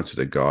turned around to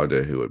the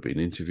Garda who had been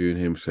interviewing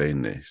him,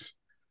 saying this: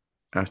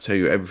 "I'll tell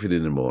you everything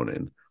in the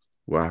morning.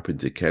 What happened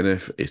to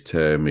Kenneth is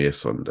tearing me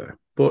asunder."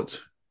 But,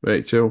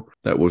 Rachel,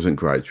 that wasn't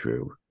quite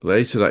true.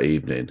 Later that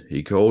evening,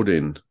 he called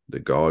in the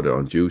Garda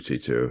on duty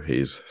to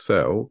his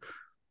cell,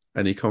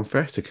 and he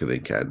confessed to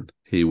killing Ken.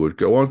 He would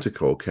go on to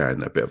call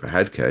Ken a bit of a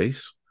head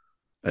case,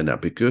 and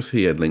that because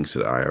he had links to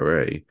the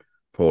IRA,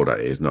 Paul that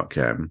is, not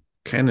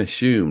Ken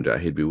assumed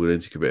that he'd be willing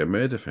to commit a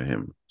murder for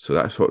him. So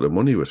that's what the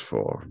money was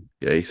for.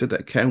 Yeah, he said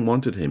that Ken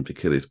wanted him to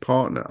kill his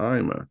partner,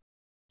 Ima,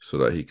 so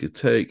that he could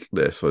take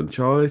their son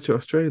Charlie to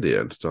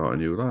Australia and start a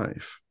new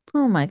life.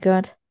 Oh my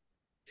God.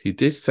 He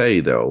did say,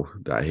 though,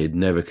 that he'd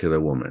never kill a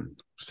woman,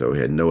 so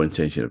he had no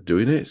intention of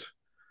doing it,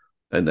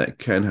 and that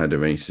Ken had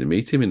arranged to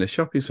meet him in the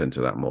shopping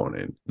centre that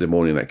morning, the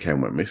morning that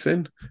Ken went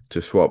missing,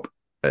 to swap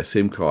a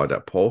SIM card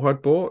that Paul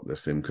had bought, the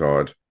SIM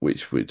card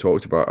which we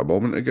talked about a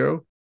moment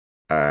ago,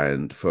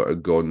 and for a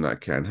gun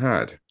that Ken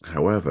had.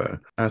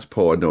 However, as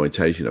Paul had no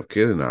intention of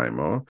killing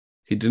Ima,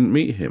 he didn't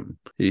meet him.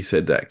 He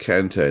said that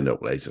Ken turned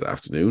up later that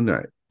afternoon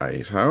at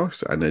his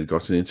house and had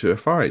gotten into a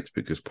fight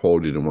because Paul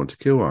didn't want to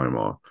kill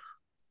Ima.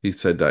 He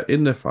said that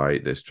in the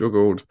fight they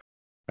struggled,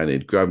 and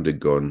he'd grabbed a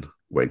gun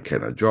when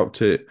Ken had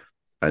dropped it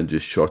and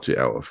just shot it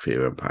out of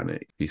fear and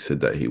panic. He said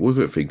that he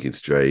wasn't thinking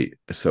straight,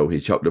 so he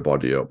chopped the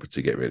body up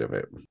to get rid of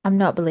it. I'm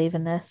not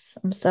believing this.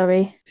 I'm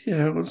sorry.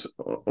 Yeah,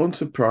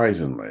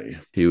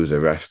 unsurprisingly, he was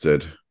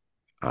arrested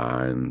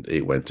and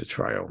it went to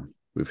trial,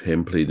 with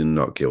him pleading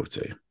not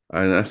guilty.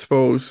 And I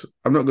suppose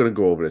I'm not going to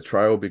go over the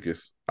trial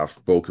because I've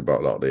spoken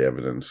about a lot of the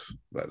evidence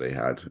that they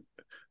had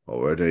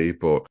already,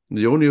 but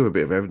the only other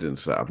bit of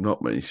evidence that I've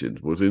not mentioned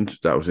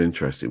that was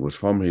interesting was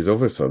from his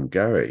other son,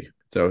 Gary.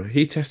 So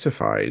he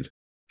testified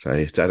that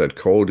his dad had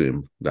called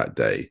him that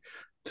day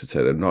to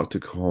tell him not to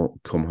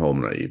come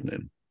home that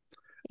evening.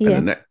 Yeah.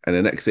 And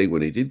the next day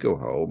when he did go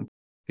home,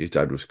 his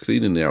dad was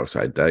cleaning the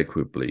outside deck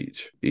with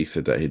bleach. He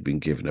said that he'd been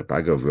given a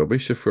bag of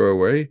rubbish to throw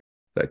away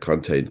that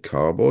contained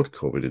cardboard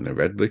covered in a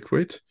red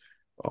liquid,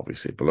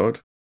 obviously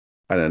blood,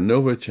 and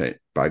another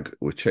bag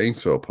with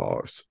chainsaw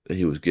parts that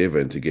he was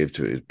given to give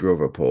to his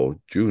brother Paul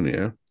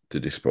Jr. to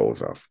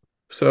dispose of.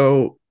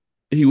 So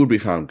he would be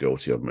found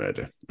guilty of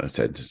murder and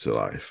sentenced to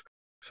life.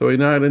 So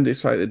in Ireland, it's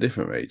slightly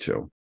different,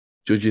 Rachel.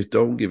 Judges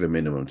don't give a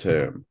minimum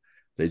term.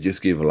 They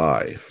just give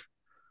life.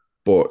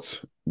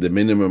 But the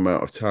minimum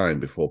amount of time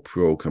before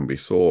parole can be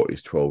sought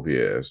is 12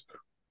 years.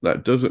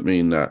 That doesn't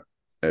mean that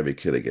every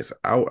killer gets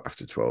out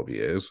after 12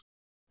 years.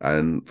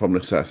 And from the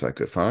stats I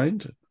could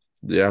find,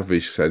 the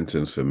average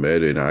sentence for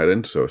murder in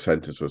Ireland, so a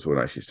sentence where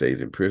someone actually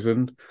stays in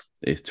prison,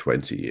 is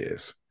 20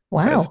 years.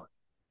 As, Wow.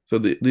 so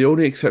the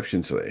only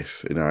exception to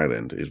this in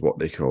Ireland is what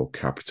they call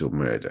capital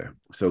murder.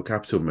 So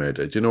capital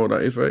murder, do you know what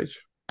that is, Rach?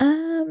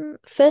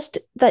 First,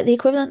 like the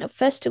equivalent of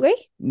first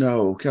degree?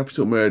 No,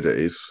 capital murder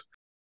is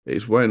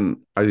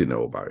when I didn't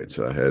know about it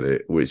until I heard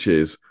it, which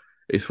is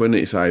it's when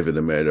it's either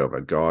the murder of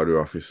a guard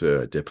officer,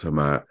 a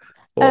diplomat,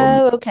 or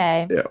Oh,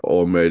 okay. yeah,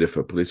 or murder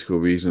for political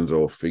reasons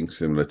or things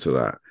similar to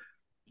that.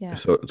 Yeah.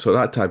 So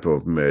that type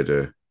of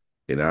murder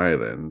in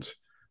Ireland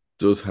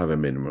does have a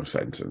minimum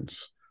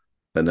sentence,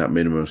 and that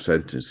minimum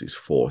sentence is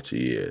 40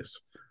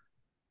 years.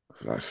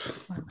 That's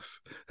Wow.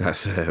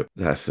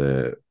 that's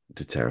a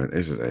deterrent,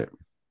 isn't it?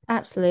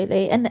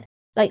 Absolutely. And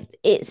like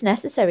it's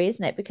necessary,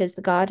 isn't it? Because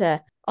the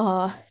Garda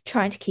are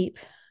trying to keep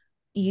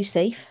you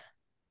safe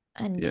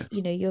and Yeah.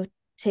 you're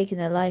taking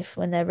their life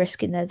when they're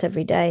risking theirs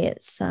every day.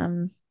 It's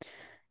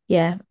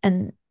yeah,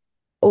 and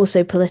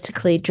also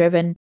politically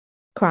driven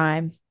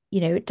crime.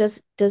 It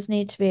does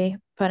need to be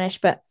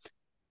punished, but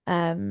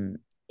um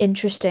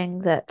interesting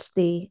that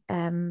the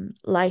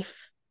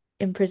life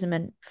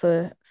imprisonment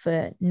for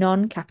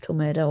non-capital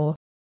murder or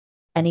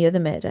any other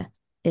murder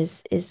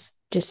is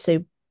just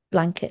so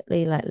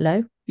blanketly like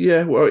low.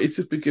 Yeah, well, it's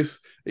just because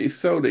it's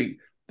so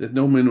there's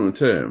no minimum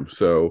term,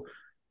 so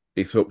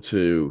it's up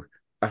to.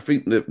 I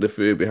think the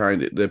theory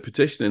behind it, they're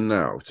petitioning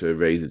now to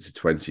raise it to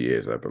 20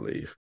 years, I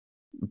believe.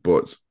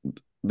 But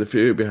the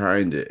theory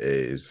behind it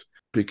is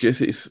because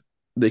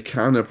they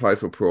can apply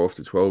for parole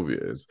after 12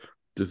 years,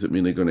 doesn't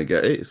mean they're going to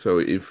get it. So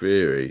in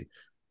theory,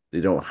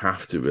 they don't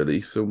have to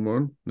release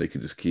someone; they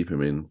could just keep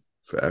him in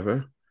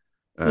forever.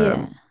 Yeah,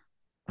 Um,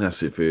 that's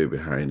the theory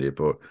behind it.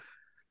 But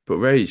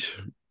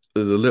Rach,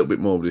 there's a little bit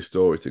more of this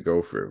story to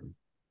go through,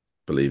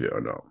 believe it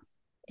or not.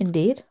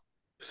 indeed.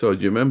 So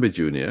do you remember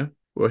Junior?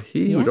 Well,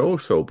 he would Yeah.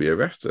 also be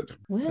arrested.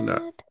 And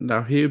What?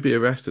 now he would be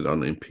arrested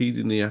on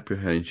impeding the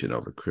apprehension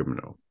of a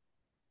criminal.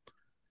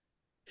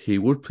 He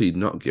would plead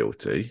not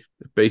guilty,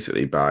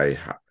 basically by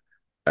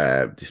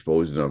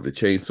disposing of the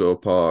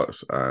chainsaw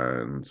parts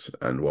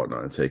and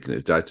whatnot, and taking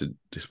his dad to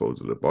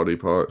dispose of the body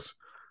parts.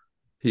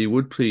 He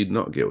would plead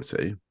not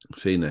guilty,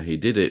 saying that he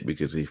did it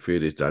because he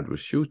feared his dad would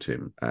shoot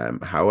him.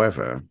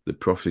 However, the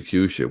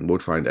prosecution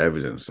would find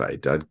evidence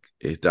that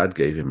his dad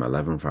gave him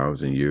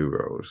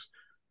 €11,000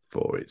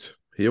 for it.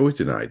 He always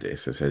denied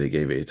this and said he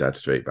gave it his dad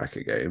straight back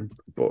again,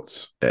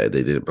 but they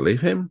didn't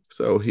believe him.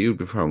 So he would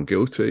be found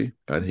guilty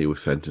and he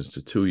was sentenced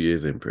to 2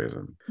 years in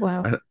prison.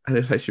 Wow. And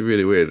it's actually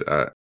really weird.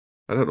 I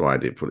don't know why I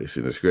didn't put this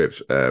in the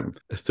script. A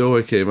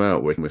story came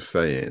out where he was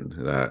saying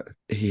that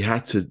he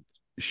had to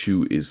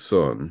shoot his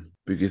son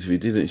because if he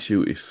didn't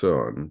shoot his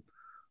son,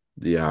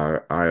 the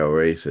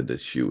IRA said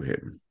they'd shoot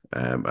him.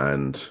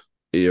 And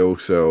he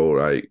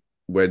also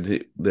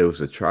there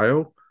was a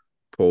trial,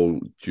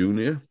 Paul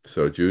Junior.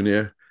 So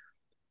Junior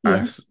Yeah.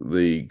 asked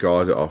the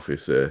guard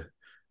officer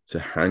to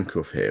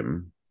handcuff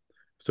him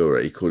so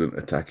that he couldn't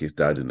attack his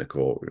dad in the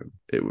courtroom.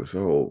 It was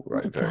all Oh my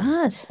right there.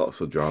 God.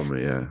 Lots of drama,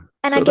 yeah.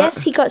 And I So guess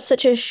that he got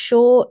such a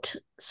short,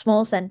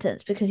 small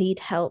sentence because he'd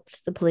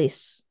helped the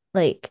police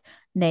like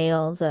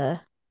nail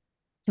the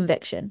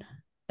conviction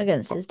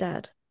against his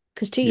dad.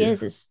 Because two yeah.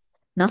 years is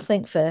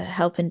nothing for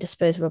helping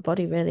dispose of a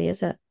body, really,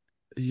 is it?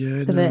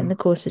 Yeah, Perverting no. the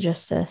course of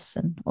justice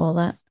and all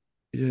that.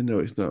 Yeah, no,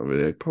 it's not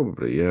really.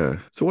 Probably, yeah.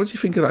 So what do you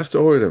think of that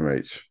story then,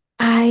 mate?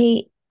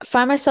 I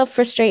find myself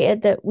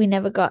frustrated that we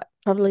never got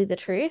probably the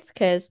truth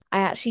because I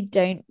actually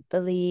don't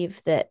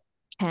believe that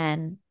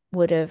Ken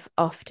would have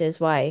offed his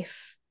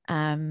wife.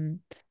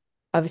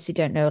 Obviously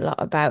don't know a lot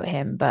about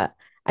him, but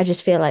I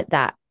just feel like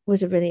that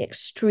was a really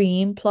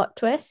extreme plot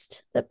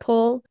twist that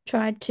Paul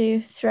tried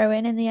to throw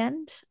in the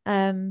end.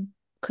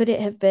 Could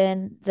it have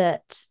been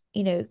that,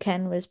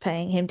 Ken was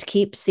paying him to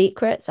keep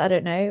secrets? I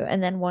don't know.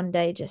 And then one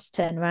day just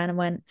turned around and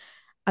went,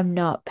 I'm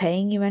not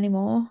paying you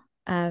anymore.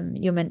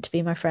 You're meant to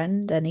be my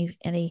friend. And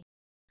he,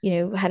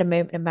 had a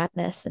moment of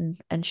madness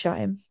and shot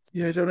him.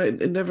 Yeah, I don't know.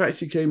 It never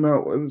actually came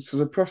out. So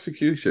the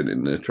prosecution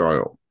in the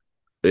trial,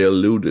 they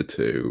alluded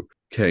to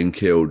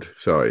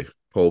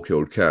Paul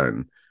killed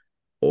Ken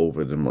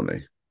over the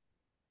money,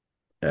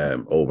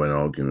 over an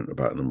argument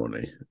about the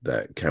money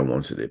that Ken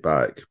wanted it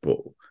back, but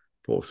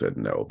Paul said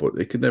no. But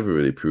they could never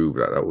really prove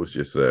that. That was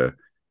just a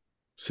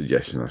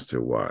suggestion as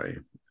to why.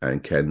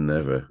 And Ken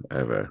never,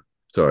 ever,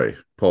 sorry,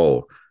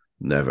 Paul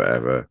never,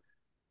 ever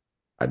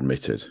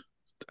admitted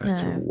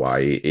as to No.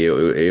 why.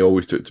 He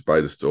always took to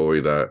buy the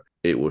story that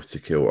it was to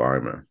kill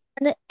Irma.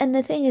 And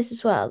the thing is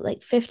as well,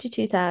 like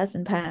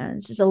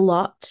 £52,000 is a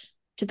lot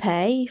to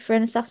pay for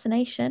an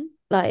assassination.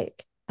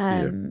 Like,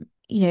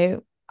 Yeah.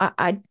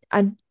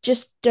 I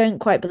just don't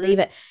quite believe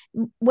it.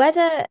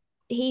 Whether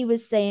he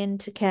was saying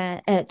to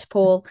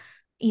Paul,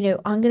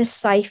 I'm going to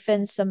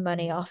siphon some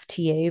money off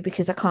to you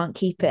because I can't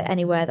keep it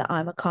anywhere that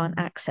I can't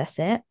access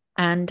it.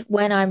 And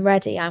when I'm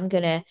ready, I'm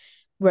going to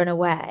run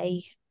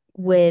away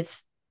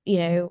with,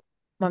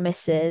 my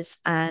missus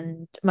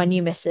and my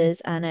new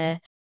missus and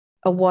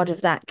a wad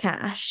of that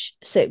cash.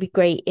 So it'd be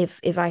great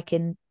if I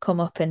can come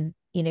up and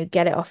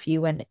get it off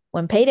you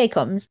when payday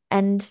comes.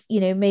 And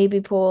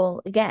maybe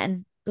Paul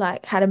again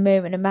like had a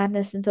moment of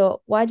madness and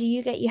thought, why do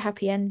you get your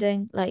happy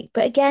ending? Like,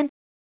 but again,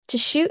 to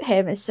shoot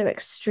him is so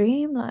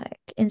extreme. Like,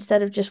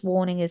 instead of just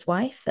warning his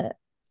wife that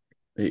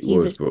It he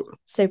was, was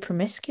so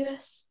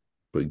promiscuous.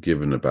 but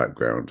given the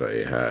background that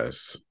it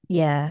has,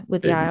 Yeah,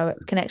 with the it IRA,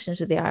 connections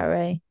with the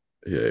IRA.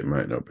 yeah, it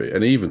might not be.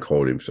 And he even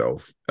called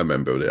himself a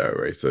member of the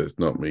IRA, so it's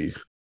not me.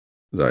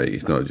 Like,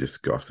 it's not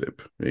just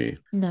gossip. He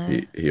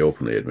No, he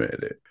openly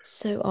admitted it.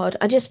 so odd.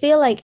 I just feel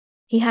like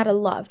he had a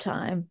lot of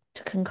time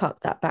to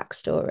concoct that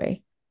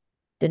backstory,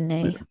 didn't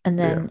he? And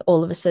Yeah, then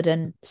all of a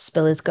sudden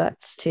spill his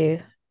guts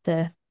to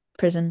the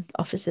prison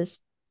officers.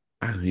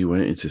 and he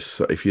went into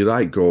so. If you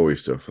like gory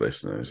stuff,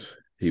 listeners,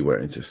 he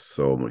went into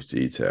so much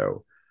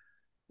detail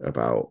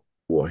about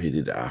what he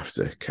did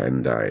after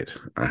Ken died.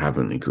 I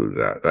haven't included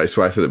that. That's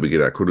why I said at the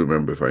beginning I couldn't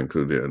remember if I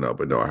included it or not,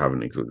 but no, I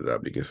haven't included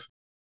that because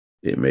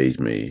it made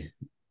me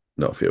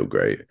not feel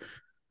great.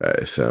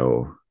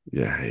 So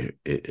yeah,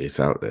 it's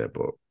out there,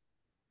 but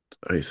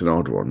it's an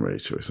odd one,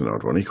 Rachel. It's an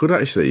odd one. He could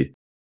actually,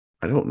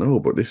 I don't know,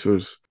 but this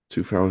was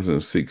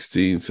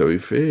 2016, so in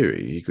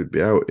theory, he could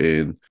be out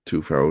in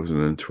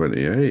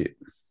 2028.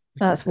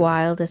 That's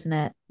wild, isn't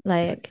it?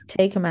 Like,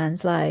 take a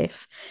man's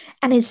life.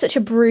 And in such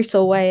a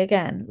brutal way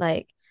again.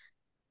 Like,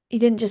 he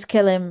didn't just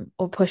kill him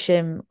or push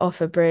him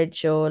off a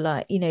bridge or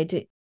like,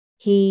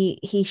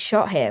 he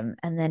shot him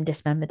and then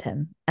dismembered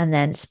him and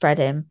then spread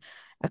him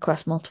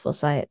across multiple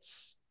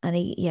sites. And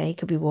he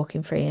could be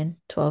walking free in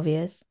 12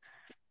 years.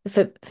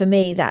 For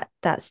me,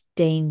 that's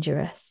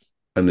dangerous.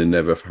 And they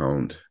never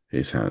found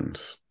his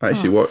hands.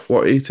 Actually, Oh,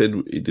 what he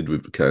did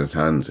with Ken's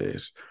hands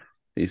is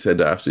he said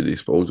that after he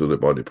disposed of the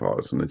body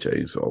parts and the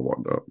chainsaw and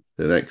whatnot,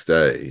 the next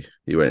day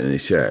he went in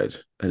his shed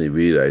and he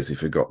realized he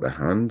forgot the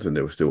hands and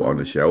they were still on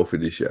the oh, shelf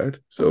in his shed.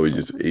 So he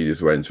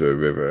just went to a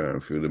river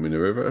and threw them in the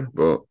river.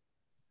 But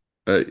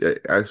I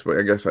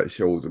guess that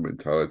shows the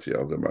mentality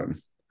of the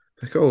man.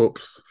 Like, oh,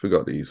 oops,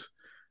 forgot these.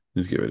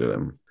 Just get rid of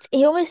them.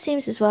 he almost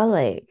seems as well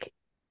like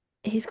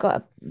he's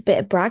got a bit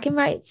of bragging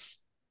rights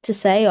to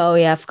say, "Oh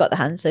yeah, I forgot the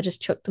hands, so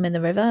just chuck them in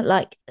the river."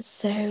 Like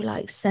so,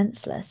 like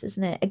senseless,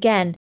 isn't it?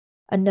 Again,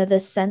 another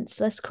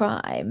senseless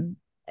crime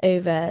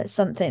over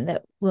something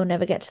that we'll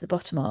never get to the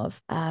bottom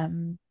of,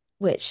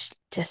 which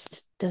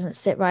just doesn't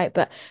sit right.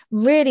 But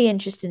really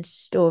interesting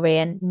story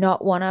and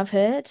not one I've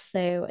heard.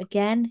 So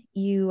again,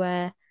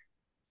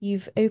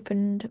 you've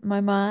opened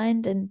my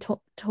mind and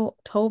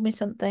told me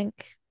something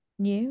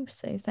new.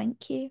 So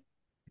thank you.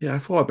 Yeah, I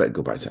thought I better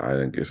go back to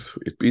Ireland because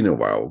it's been a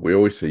while. We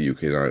always say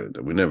UK and Ireland,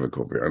 and we never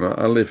cover it. And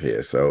I live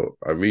here, so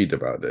I read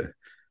about the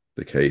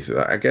cases.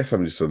 I guess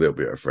I'm just a little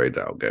bit afraid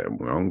that I'll get them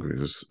wrong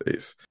because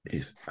it's I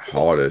think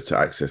harder to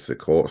access the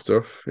court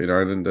stuff in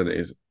Ireland than it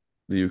is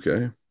the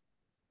UK.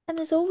 And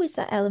there's always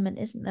that element,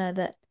 isn't there,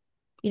 that,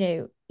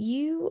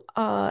 you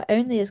are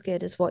only as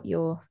good as what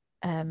you're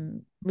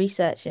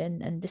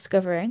researching and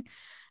discovering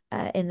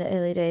in the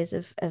early days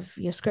of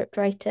your script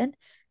writing.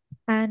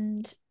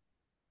 And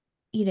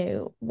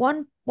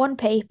one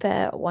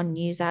paper, one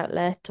news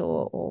outlet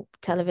or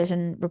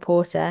television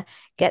reporter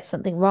gets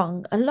something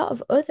wrong, a lot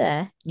of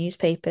other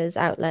newspapers,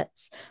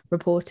 outlets,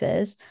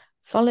 reporters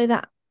follow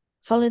that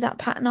follow that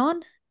pattern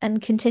on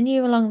and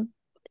continue along,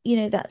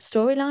 that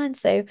storyline.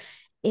 So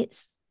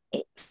it's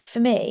it for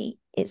me,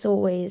 it's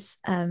always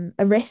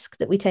a risk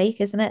that we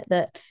take, isn't it?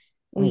 That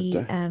Oh, we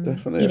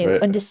definitely a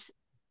bit.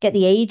 get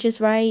the ages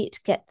right,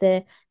 get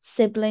the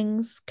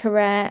siblings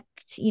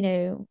correct,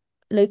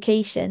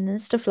 location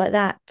and stuff like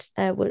that.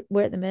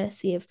 We're at the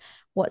mercy of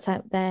what's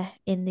out there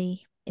in the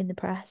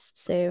press.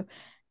 So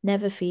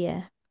never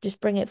fear. Just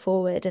bring it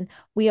forward. And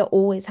we are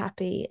always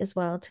happy as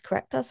well to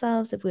correct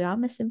ourselves if we are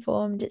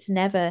misinformed. It's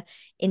never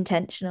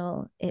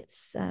intentional.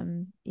 It's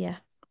yeah.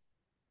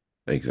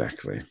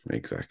 Exactly,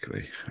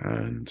 exactly.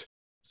 And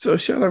so,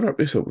 shall I wrap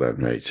this up then,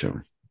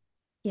 Rachel?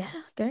 Yeah,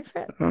 go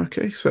for it.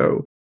 Okay,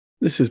 so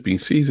this has been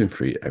season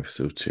 3,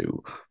 episode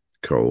 2,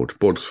 called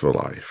Buds for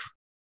Life.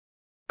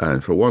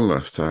 And for one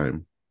last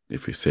time,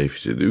 if it's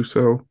safe to do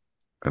so,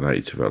 I'd like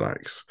you to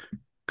relax.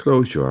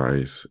 Close your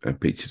eyes and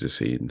picture the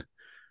scene.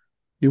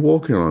 You're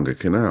walking along a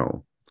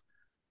canal,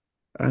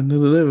 and they're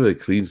never the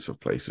cleanest of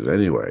places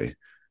anyway,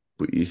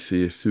 but you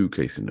see a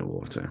suitcase in the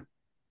water.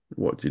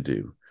 What do you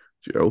do?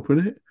 Do you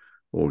open it,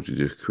 or do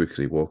you just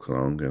quickly walk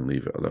along and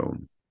leave it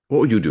alone? What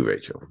would you do,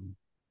 Rachel?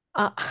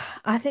 Uh,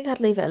 I think I'd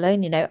leave it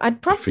alone, I'd I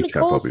probably think I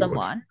call probably would.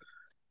 someone.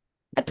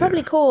 I'd probably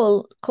Yeah.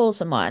 call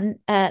someone,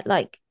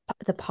 like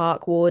the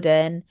park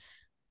warden,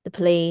 the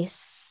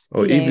police,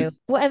 Or even,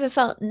 whatever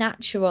felt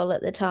natural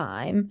at the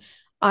time,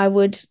 I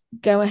would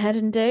go ahead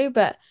and do.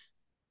 But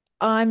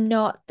I'm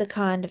not the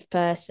kind of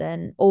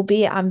person,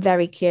 albeit I'm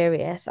very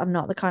curious, I'm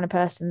not the kind of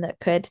person that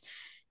could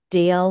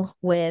deal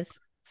with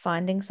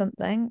finding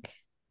something.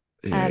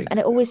 yeah, And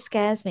it always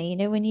scares me,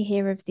 when you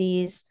hear of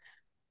these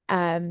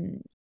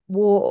um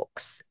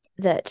walks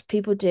that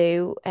people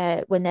do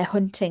when they're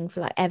hunting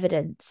for like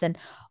evidence and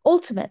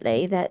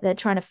ultimately they're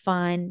trying to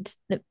find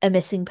a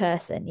missing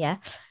person, yeah.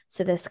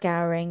 So they're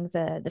scouring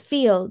the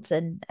fields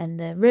and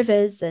the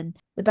rivers and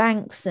the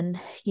banks and,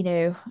 you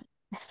know,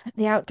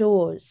 the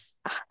outdoors.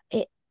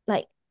 It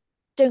like,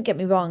 don't get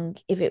me wrong,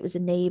 if it was a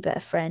neighbor, a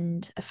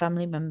friend, a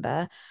family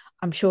member,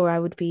 I'm sure I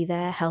would be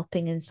there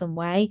helping in some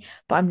way,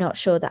 but I'm not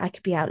sure that I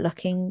could be out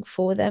looking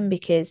for them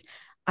because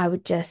I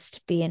would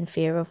just be in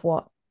fear of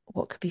what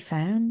could be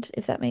found,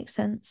 if that makes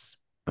sense.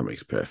 That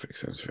makes perfect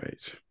sense,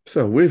 Rach.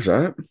 So with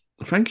that,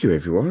 thank you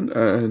everyone,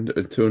 and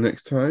until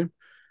next time,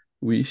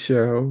 we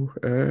shall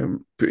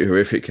pretty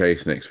horrific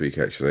case next week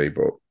actually,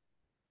 but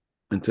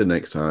until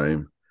next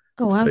time,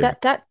 Oh wow, stay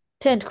that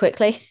turned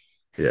quickly.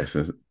 yes,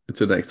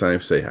 until next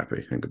time, stay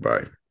happy and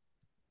goodbye.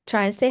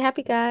 Try and stay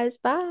happy, guys.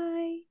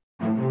 Bye.